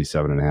think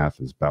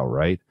 47.5 is about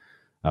right.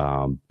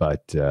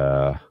 But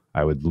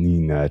I would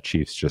lean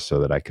Chiefs just so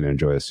that I can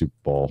enjoy a Super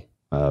Bowl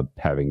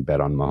having bet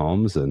on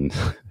Mahomes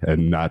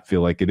and not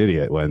feel like an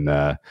idiot when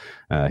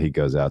he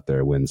goes out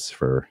there, wins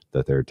for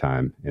the third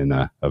time in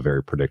a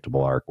very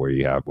predictable arc where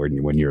you have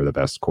when you're the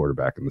best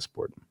quarterback in the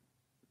sport.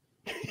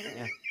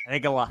 Yeah, I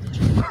think a lot.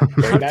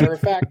 Very matter of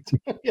fact.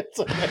 it's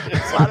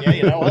like,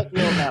 you know what?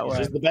 He's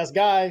just the best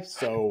guy.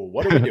 So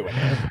what are we doing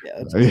here? Yeah,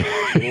 that's a little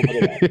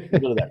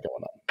bit of that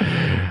going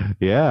on.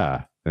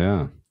 Yeah.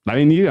 I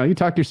mean, you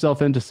talked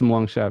yourself into some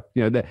long shot.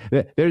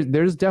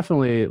 There's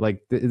definitely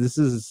like this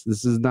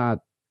is not.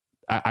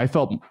 I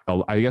felt.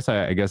 I guess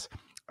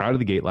out of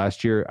the gate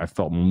last year, I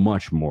felt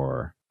much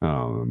more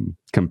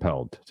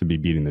compelled to be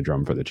beating the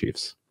drum for the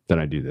Chiefs than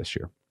I do this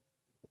year.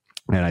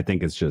 And I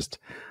think it's just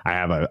I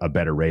have a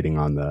better rating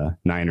on the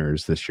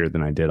Niners this year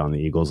than I did on the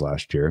Eagles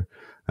last year.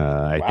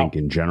 I think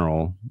in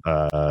general,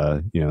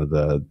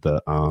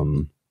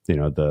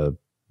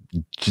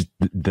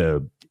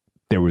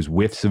 there was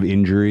whiffs of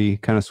injury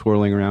kind of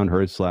swirling around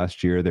Hurts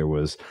last year. There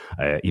was,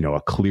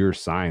 a clear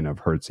sign of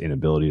Hurts'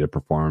 inability to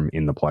perform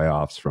in the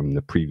playoffs from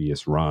the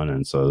previous run.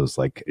 And so it was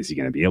like, is he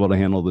going to be able to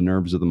handle the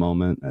nerves of the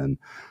moment? And,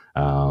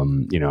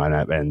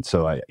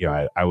 so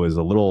I was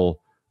a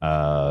little,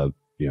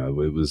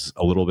 it was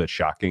a little bit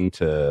shocking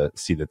to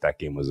see that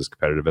game was as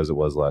competitive as it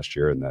was last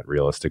year, and that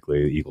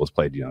realistically, the Eagles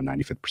played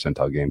 95th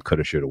percentile game,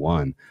 coulda, shoulda,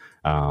 won.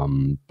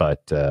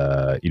 But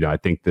I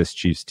think this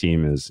Chiefs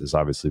team is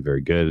obviously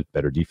very good,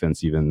 better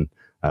defense even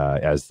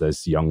as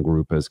this young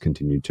group has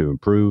continued to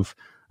improve.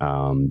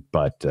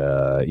 But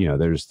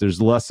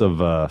there's less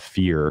of a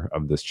fear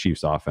of this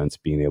Chiefs offense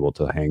being able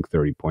to hang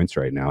 30 points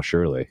right now,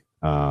 surely,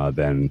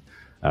 than.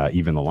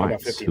 Even the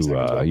Lions,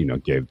 who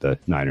gave the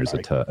Niners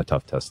a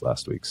tough test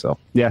last week. So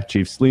yeah,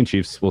 lean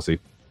Chiefs. We'll see.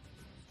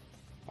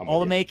 All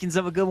the makings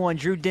of a good one.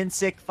 Drew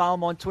Dinsick, follow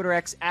him on Twitter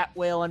X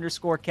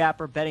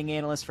 @whale_capper, betting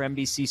analyst for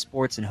NBC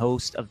Sports and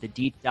host of the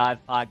Deep Dive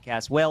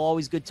podcast. Whale,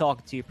 always good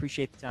talking to you.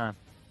 Appreciate the time.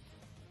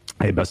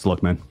 Hey, best of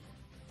luck, man.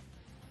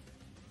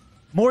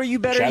 More You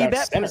Better You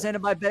Bet,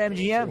 presented by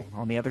BetMGM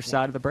on the other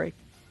side of the break.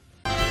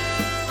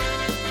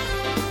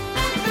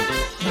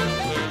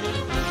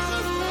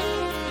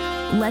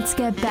 Let's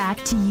get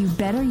back to You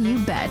Better You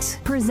Bet,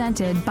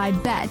 presented by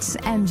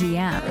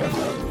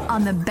BetMGM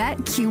on the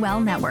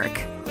BetQL network.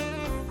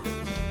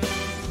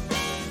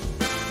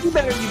 You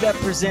Better You Bet,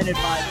 presented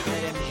by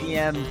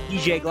BetMGM.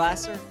 PJ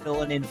Glasser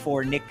filling in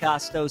for Nick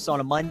Costos on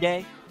a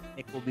Monday.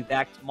 Nick will be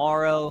back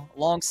tomorrow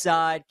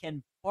alongside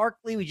Ken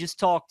Barkley. We just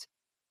talked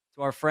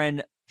to our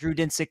friend Drew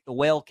Dinsick, the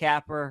whale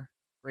capper.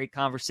 Great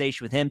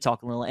conversation with him,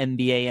 talking a little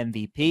NBA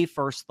MVP.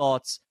 First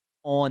thoughts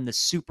on the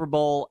Super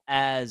Bowl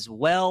as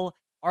well.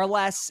 Our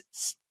last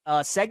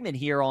segment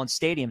here on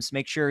Stadiums.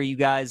 Make sure you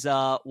guys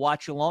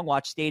watch along.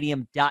 Watch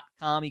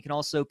stadium.com. You can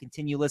also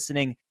continue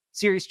listening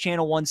Sirius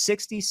Channel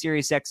 160,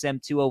 Sirius XM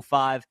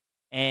 205,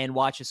 and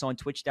watch us on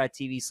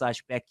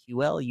twitch.tv/BetQL,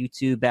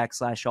 YouTube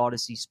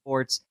 /Odyssey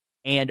Sports,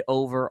 and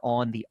over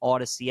on the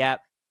Odyssey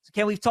app. So,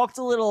 Ken, we've talked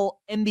a little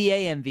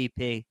NBA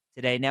MVP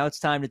today. Now it's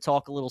time to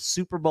talk a little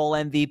Super Bowl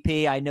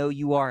MVP. I know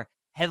you are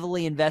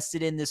heavily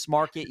invested in this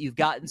market. You've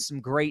gotten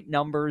some great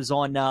numbers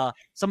on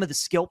some of the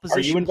skill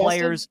position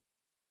players.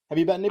 Have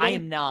you bet anybody?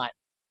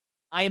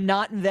 I am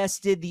not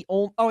invested.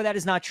 That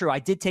is not true. I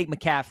did take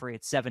McCaffrey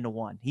at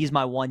 7-1. He's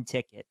my one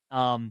ticket.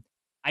 I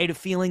had a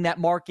feeling that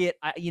market,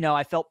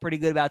 I felt pretty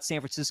good about San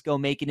Francisco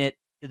making it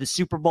to the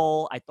Super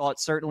Bowl. I thought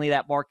certainly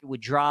that market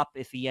would drop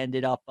if he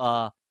ended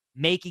up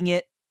making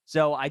it.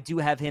 So I do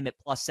have him at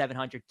plus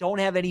 700. Don't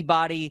have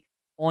anybody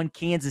on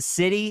Kansas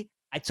City.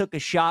 I took a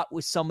shot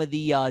with some of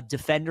the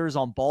defenders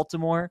on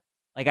Baltimore.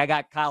 Like I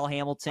got Kyle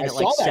Hamilton at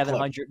like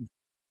 700. Clip.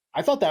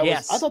 I thought that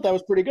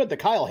was pretty good. The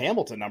Kyle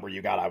Hamilton number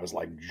you got, I was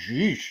like,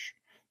 geesh.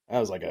 That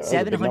was like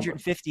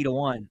 750 to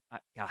 1.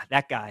 God,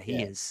 that guy,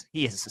 he is a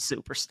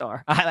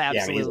superstar. I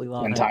absolutely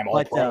love him. 10-time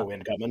All-Pro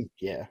incoming.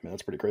 Yeah, man,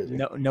 that's pretty crazy.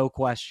 No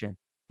question.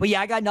 But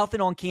yeah, I got nothing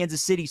on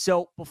Kansas City.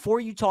 So before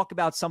you talk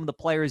about some of the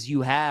players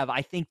you have,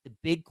 I think the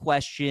big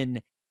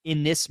question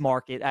in this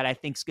market that I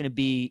think is going to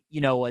be,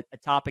 a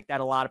topic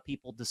that a lot of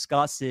people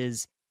discuss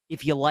is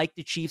if you like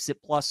the Chiefs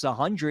at plus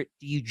 100,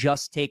 do you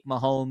just take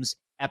Mahomes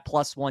at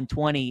plus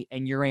 120?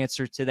 And your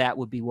answer to that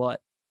would be what?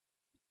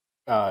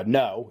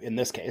 No, in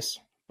this case.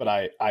 But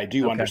I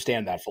do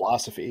understand that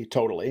philosophy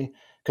totally.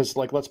 Because,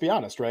 let's be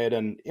honest, right?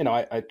 And,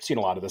 I've seen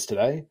a lot of this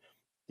today.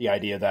 The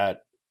idea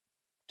that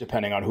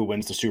depending on who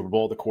wins the Super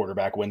Bowl, the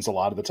quarterback wins a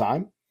lot of the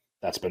time.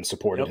 That's been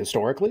supported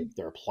historically.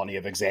 There are plenty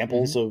of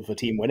examples of a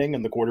team winning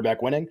and the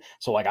quarterback winning.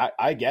 So like,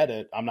 I get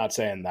it. I'm not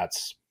saying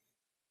that's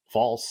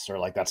false or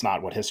like that's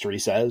not what history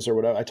says or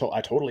whatever.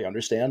 I totally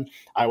understand.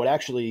 I would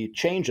actually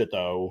change it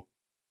though,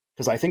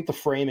 because I think the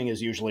framing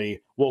is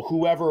usually, well,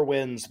 whoever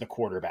wins, the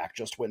quarterback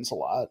just wins a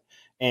lot.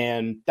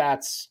 And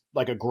that's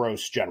like a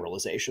gross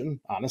generalization,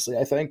 honestly,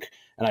 I think.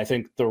 And I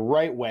think the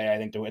right way, I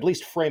think, to at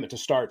least frame it to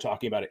start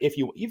talking about it, if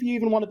you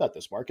even want to bet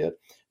this market,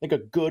 I think a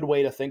good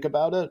way to think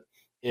about it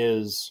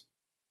is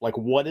like,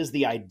 what is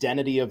the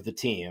identity of the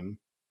team?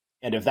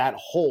 And if that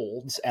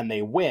holds and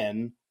they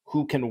win,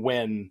 who can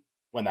win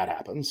when that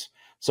happens?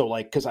 So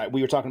like, because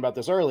we were talking about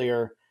this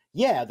earlier,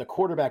 yeah, the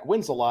quarterback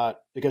wins a lot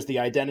because the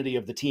identity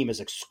of the team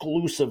is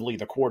exclusively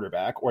the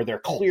quarterback, or they're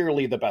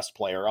clearly the best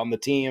player on the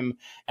team.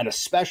 And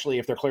especially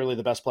if they're clearly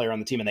the best player on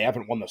the team and they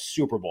haven't won the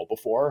Super Bowl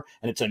before,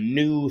 and it's a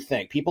new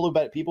thing. People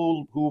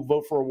who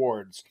vote for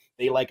awards,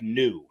 they like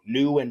new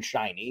and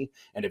shiny.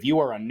 And if you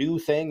are a new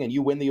thing and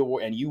you win the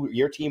award and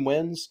your team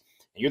wins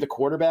and you're the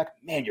quarterback,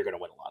 man, you're going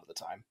to win a lot of the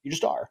time. You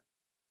just are.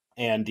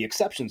 And the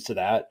exceptions to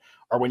that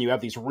are when you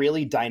have these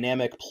really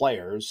dynamic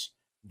players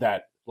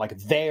that like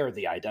they're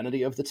the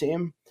identity of the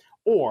team,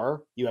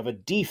 or you have a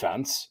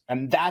defense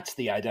and that's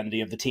the identity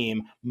of the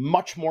team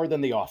much more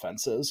than the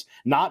offense is.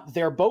 Not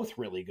they're both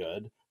really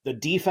good. The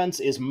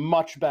defense is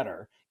much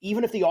better,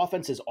 even if the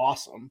offense is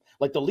awesome.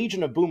 Like the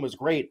Legion of Boom was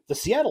great. The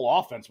Seattle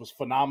offense was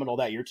phenomenal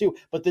that year too,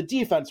 but the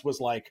defense was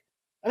like,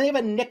 they have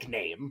a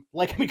nickname.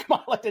 Like, I mean, come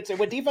on, like they say,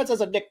 when defense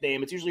has a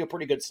nickname, it's usually a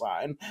pretty good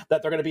sign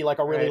that they're going to be like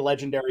a really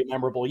legendary,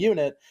 memorable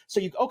unit. So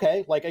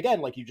like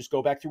again, like you just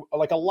go back through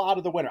like a lot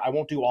of the winner. I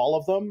won't do all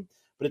of them,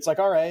 but it's like,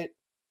 all right,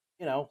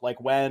 like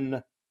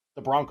when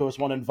the Broncos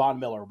won and Von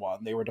Miller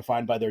won, they were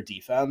defined by their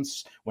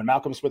defense. When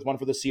Malcolm Smith won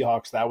for the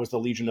Seahawks, that was the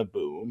Legion of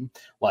Boom.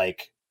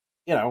 Like,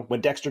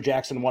 when Dexter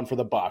Jackson won for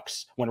the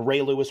Bucks, when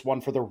Ray Lewis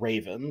won for the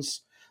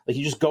Ravens, like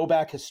you just go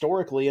back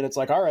historically and it's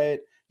like, all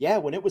right, yeah,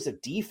 when it was a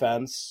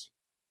defense,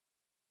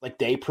 like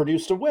they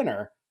produced a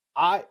winner.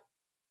 I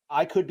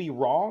could be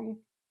wrong.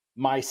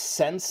 My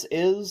sense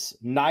is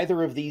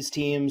neither of these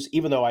teams,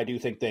 even though I do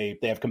think they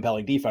have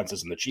compelling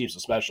defenses, and the Chiefs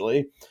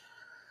especially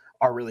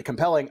are really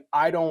compelling.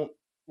 I don't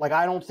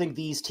think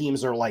these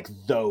teams are like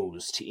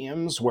those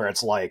teams where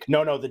it's like,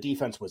 no, the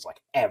defense was like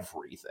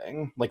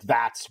everything. Like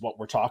that's what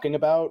we're talking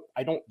about.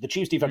 The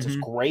Chiefs defense is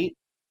great.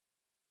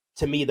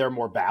 To me, they're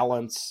more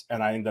balanced,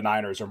 and I think the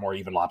Niners are more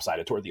even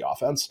lopsided toward the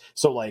offense.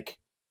 So like,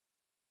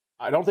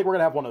 I don't think we're going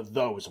to have one of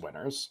those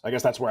winners. I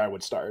guess that's where I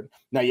would start.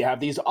 Now you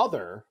have these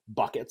other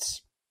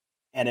buckets,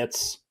 and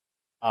it's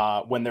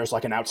when there's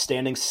like an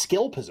outstanding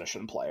skill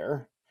position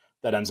player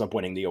that ends up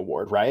winning the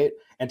award, right?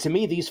 And to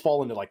me, these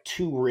fall into like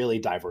two really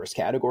diverse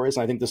categories.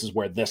 And I think this is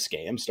where this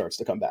game starts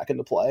to come back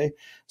into play.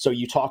 So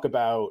you talk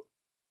about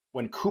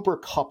when Cooper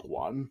Kupp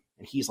won,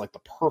 and he's like the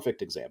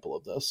perfect example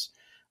of this.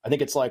 I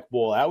think it's like,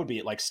 well, that would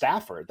be like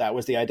Stafford. That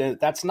was the identity.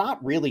 That's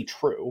not really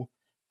true.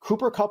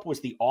 Cooper Kupp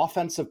was the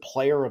offensive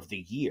player of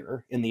the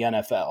year in the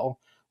NFL.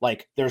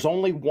 Like there's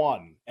only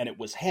one, and it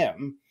was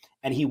him.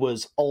 And he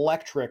was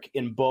electric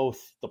in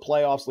both the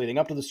playoffs leading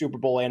up to the Super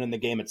Bowl and in the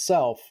game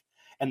itself.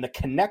 And the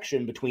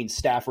connection between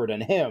Stafford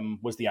and him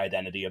was the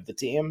identity of the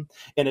team.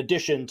 In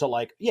addition to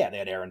like, yeah, they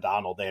had Aaron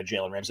Donald, they had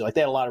Jalen Ramsey, like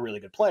they had a lot of really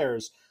good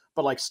players,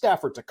 but like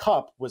Stafford to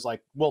Kupp was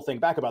like, we'll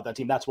think back about that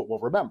team. That's what we'll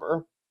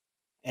remember.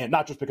 And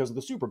not just because of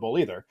the Super Bowl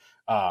either.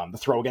 The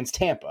throw against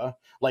Tampa.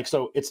 Like,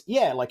 so it's,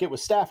 yeah, like it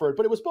was Stafford,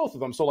 but it was both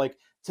of them. So like,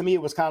 to me,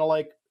 it was kind of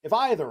like, if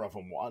either of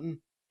them won,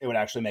 it would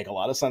actually make a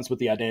lot of sense with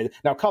the identity.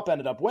 Now, Kupp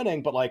ended up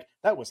winning, but like,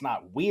 that was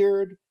not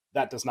weird.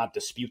 That does not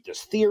dispute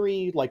this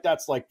theory. Like,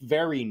 that's like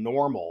very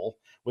normal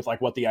with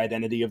like what the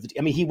identity of the,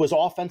 I mean, he was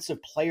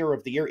offensive player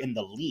of the year in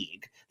the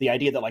league. The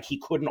idea that like he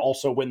couldn't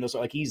also win this,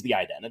 like he's the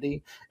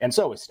identity. And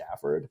so is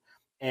Stafford.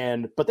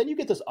 But then you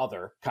get this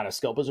other kind of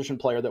skill position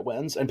player that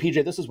wins. And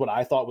PJ, this is what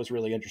I thought was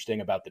really interesting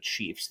about the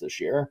Chiefs this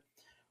year.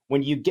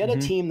 When you get a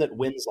team that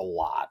wins a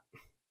lot,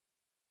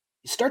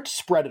 you start to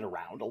spread it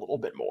around a little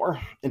bit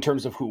more in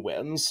terms of who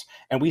wins.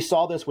 And we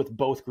saw this with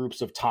both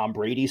groups of Tom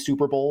Brady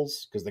Super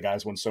Bowls, because the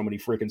guy's won so many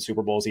freaking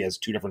Super Bowls. He has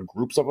two different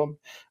groups of them.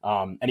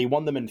 And he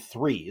won them in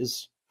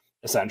threes,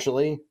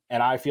 essentially.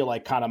 And I feel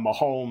like kind of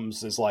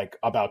Mahomes is like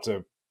about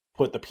to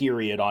put the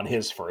period on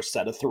his first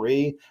set of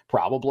three,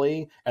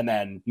 probably, and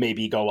then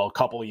maybe go a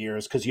couple of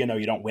years because, you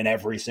don't win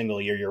every single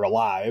year you're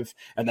alive.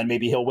 And then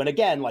maybe he'll win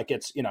again. Like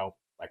it's,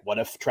 like what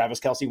if Travis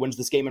Kelce wins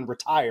this game and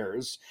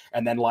retires,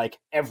 and then like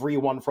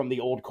everyone from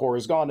the old core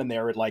is gone and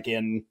they're like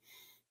in,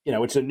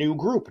 it's a new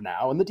group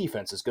now and the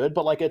defense is good,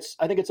 but like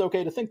I think it's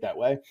okay to think that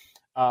way.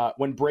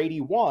 When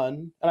Brady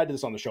won, and I did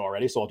this on the show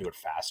already, so I'll do it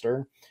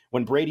faster.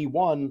 When Brady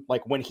won,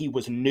 like when he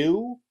was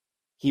new,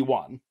 he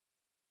won.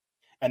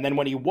 And then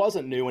when he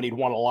wasn't new and he'd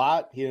won a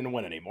lot, he didn't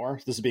win anymore.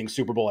 This is being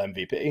Super Bowl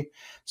MVP.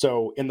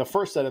 So in the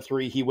first set of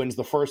three, he wins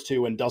the first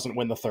two and doesn't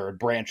win the third.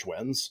 Branch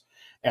wins.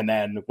 And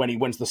then when he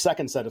wins the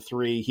second set of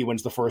three, he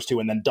wins the first two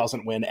and then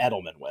doesn't win.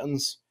 Edelman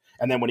wins.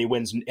 And then when he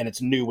wins and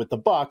it's new with the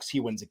Bucks, he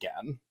wins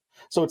again.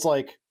 So it's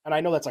like, and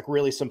I know that's like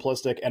really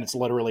simplistic, and it's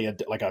literally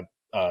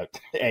a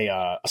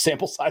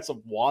sample size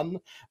of one,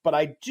 but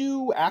I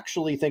do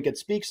actually think it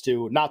speaks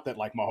to, not that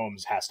like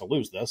Mahomes has to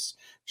lose this,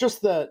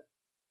 just that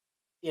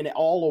in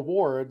all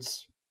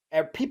awards,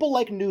 people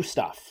like new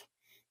stuff,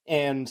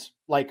 and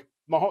like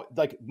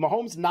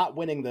Mahomes not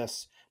winning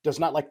this does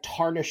not like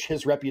tarnish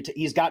his reputation.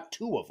 He's got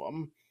 2 of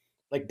them.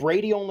 Like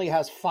Brady only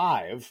has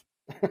 5.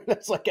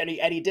 It's like, and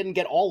he didn't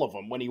get all of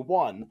them when he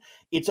won.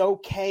 It's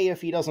okay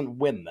if he doesn't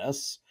win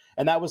this.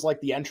 And that was like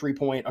the entry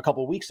point a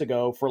couple of weeks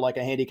ago for like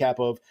a handicap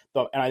of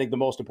and I think the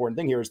most important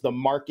thing here is the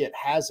market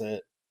has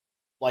it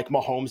like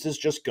Mahomes is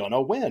just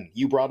gonna win.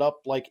 You brought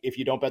up like, if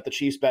you don't bet the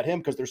Chiefs, bet him,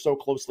 because they're so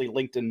closely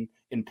linked in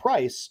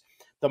price.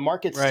 The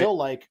market's still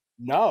like,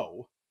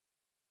 no,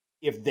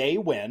 if they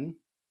win,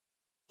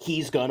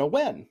 he's gonna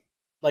win.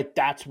 Like,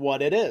 that's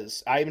what it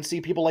is. I even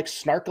see people like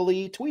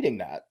snarkily tweeting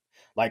that.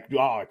 Like,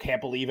 oh, I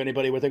can't believe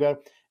anybody would think about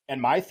it.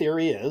 And my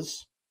theory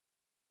is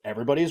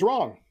everybody's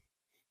wrong.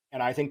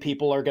 And I think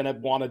people are going to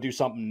want to do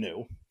something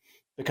new,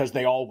 because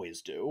they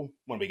always do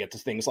when we get to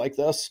things like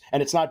this.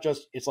 And it's not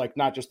just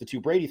the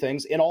 2 Brady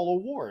things. In all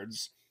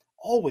awards,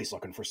 always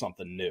looking for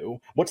something new.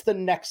 What's the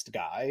next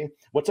guy?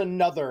 What's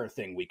another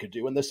thing we could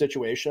do in this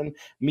situation?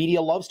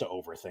 Media loves to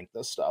overthink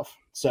this stuff.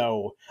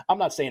 So I'm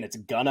not saying it's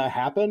gonna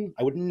happen.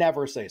 I would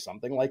never say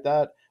something like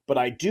that. But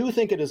I do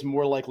think it is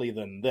more likely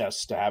than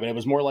this to happen. It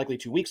was more likely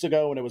 2 weeks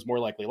ago, and it was more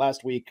likely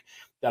last week,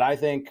 that I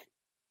think,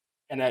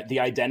 and the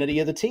identity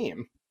of the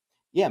team.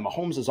 Yeah,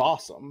 Mahomes is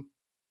awesome.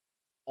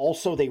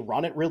 Also, they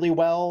run it really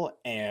well,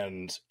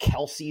 and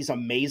Kelsey's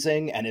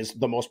amazing and is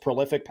the most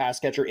prolific pass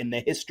catcher in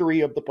the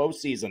history of the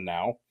postseason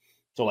now.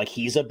 So, like,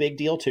 he's a big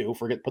deal too.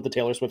 Put the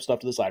Taylor Swift stuff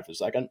to the side for a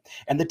second.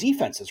 And the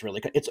defense is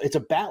really good. It's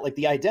like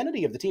the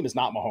identity of the team is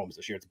not Mahomes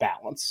this year. It's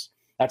balance.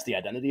 That's the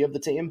identity of the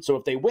team. So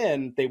if they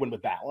win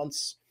with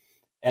balance.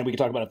 And we can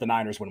talk about if the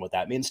Niners win, what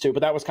that means too.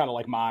 But that was kind of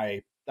like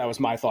my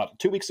thought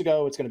 2 weeks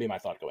ago. It's going to be my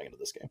thought going into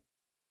this game.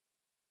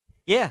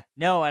 Yeah,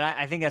 no, and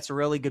I think that's a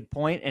really good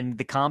point. And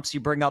the comps you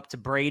bring up to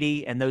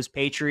Brady and those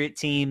Patriot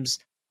teams.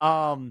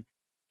 And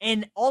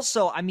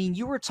also, I mean,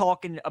 you were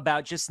talking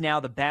about just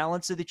now the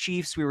balance of the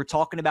Chiefs. We were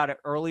talking about it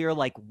earlier,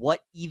 like what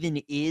even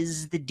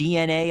is the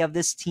DNA of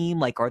this team?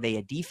 Like, are they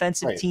a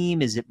defensive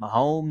team? Is it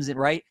Mahomes? And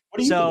right? What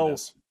do you think it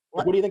is?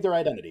 What do you think their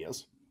identity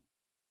is?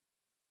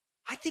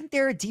 I think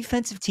they're a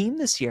defensive team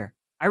this year.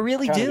 I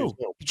really do.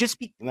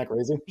 Isn't that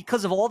crazy?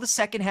 Because of all the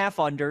second half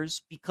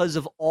unders, because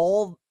of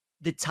all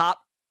the top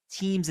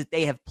teams that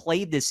they have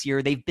played this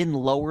year, they've been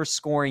lower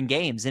scoring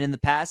games. And in the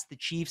past, the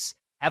Chiefs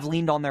have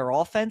leaned on their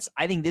offense.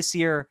 I think this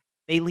year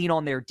they lean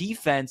on their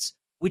defense,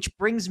 which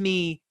brings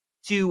me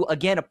to,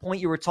 again, a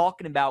point you were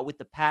talking about with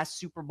the past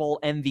Super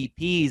Bowl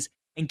MVPs.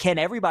 And Ken,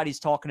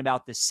 everybody's talking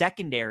about the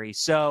secondary.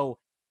 So,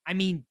 I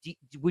mean,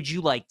 would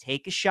you like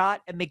take a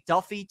shot at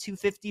McDuffie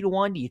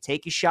 250-1? Do you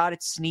take a shot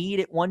at Snead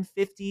at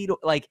 150?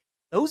 Like,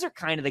 those are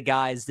kind of the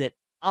guys that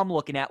I'm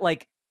looking at.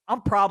 Like,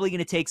 I'm probably going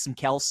to take some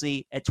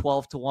Kelsey at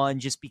 12-1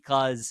 just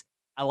because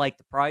I like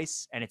the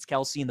price, and it's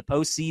Kelsey in the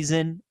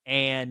postseason.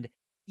 And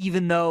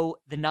even though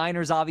the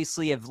Niners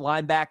obviously have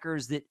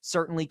linebackers that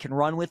certainly can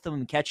run with them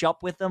and catch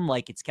up with them,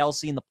 like it's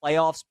Kelsey in the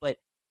playoffs, but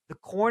the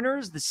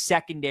corners, the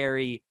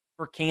secondary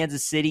for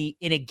Kansas City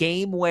in a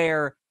game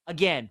where,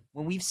 again,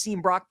 when we've seen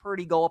Brock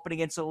Purdy go up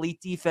against an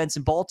elite defense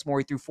in Baltimore,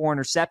 he threw 4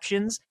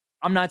 interceptions.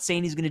 I'm not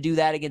saying he's going to do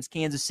that against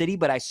Kansas City,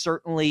 but I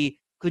certainly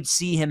could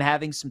see him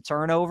having some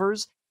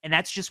turnovers. And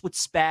that's just what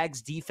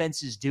Spags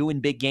defenses do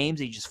in big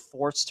games. They just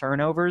force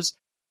turnovers.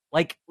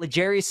 Like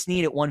L'Jarius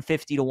Sneed at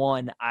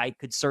 150-1, I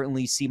could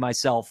certainly see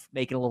myself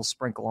making a little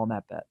sprinkle on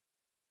that bet.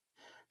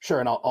 Sure,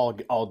 and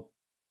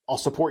I'll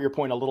support your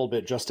point a little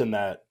bit just in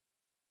that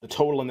the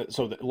total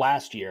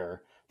last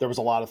year there was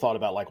a lot of thought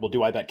about like, well,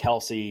 do I bet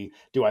Kelsey?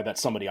 Do I bet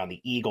somebody on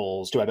the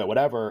Eagles? Do I bet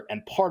whatever?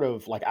 And part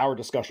of like our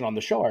discussion on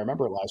the show, I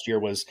remember last year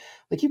was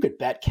like, you could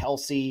bet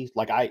Kelsey.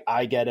 Like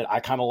I get it. I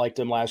kind of liked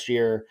him last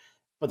year.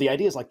 But the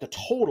idea is like the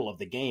total of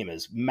the game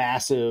is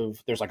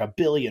massive. There's like 1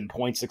 billion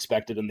points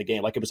expected in the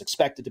game. Like it was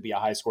expected to be a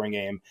high scoring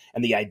game.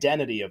 And the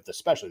identity of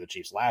especially the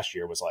Chiefs last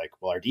year was like,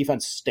 well, our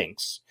defense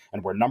stinks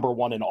and we're number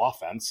 1 in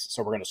offense.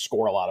 So we're going to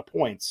score a lot of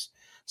points.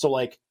 So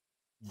like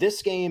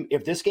this game,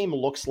 if this game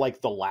looks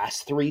like the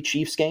last 3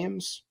 Chiefs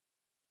games,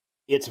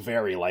 it's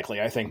very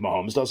likely I think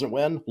Mahomes doesn't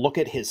win. Look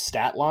at his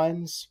stat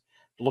lines.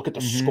 Look at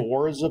the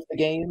scores of the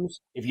games.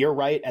 If you're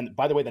right, and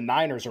by the way, the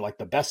Niners are like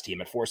the best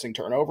team at forcing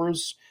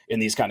turnovers in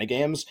these kind of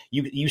games.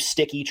 You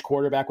stick each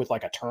quarterback with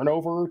like a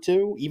turnover or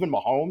 2, even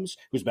Mahomes,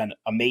 who's been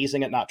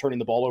amazing at not turning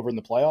the ball over in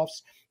the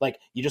playoffs. Like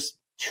you just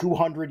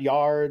 200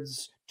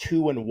 yards,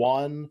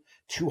 2-1,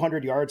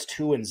 200 yards,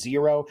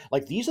 2-0.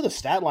 Like these are the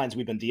stat lines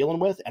we've been dealing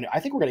with. And I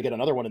think we're going to get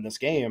another one in this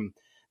game.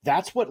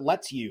 That's what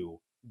lets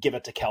you give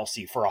it to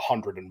Kelsey for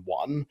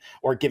 101,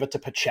 or give it to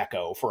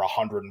Pacheco for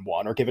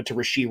 101, or give it to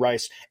Rashee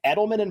Rice.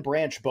 Edelman and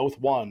Branch both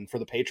won for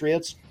the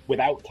Patriots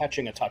without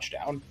catching a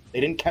touchdown. They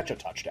didn't catch a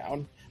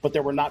touchdown, but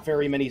there were not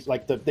very many.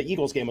 Like the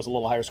Eagles game was a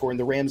little higher scoring.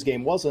 The Rams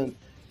game wasn't.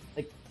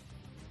 Like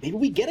maybe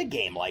we get a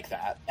game like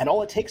that. And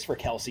all it takes for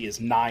Kelsey is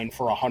 9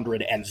 for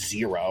 100 and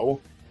 0.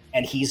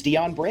 And he's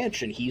Deion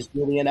Branch and he's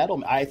Julian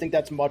Edelman. I think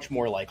that's much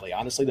more likely,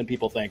 honestly, than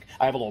people think.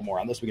 I have a little more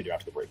on this we can do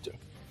after the break, too.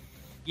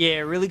 Yeah,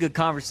 really good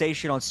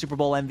conversation on Super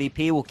Bowl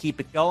MVP. We'll keep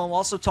it going. We'll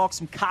also talk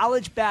some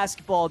college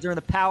basketball during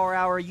the Power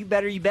Hour. You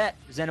Better You Bet,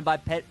 presented by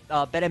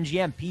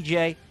BetMGM,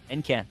 PJ,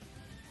 and Ken.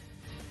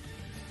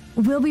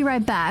 We'll be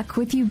right back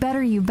with You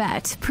Better You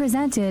Bet,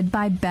 presented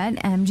by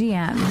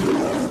BetMGM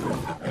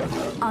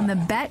on the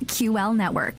BetQL network.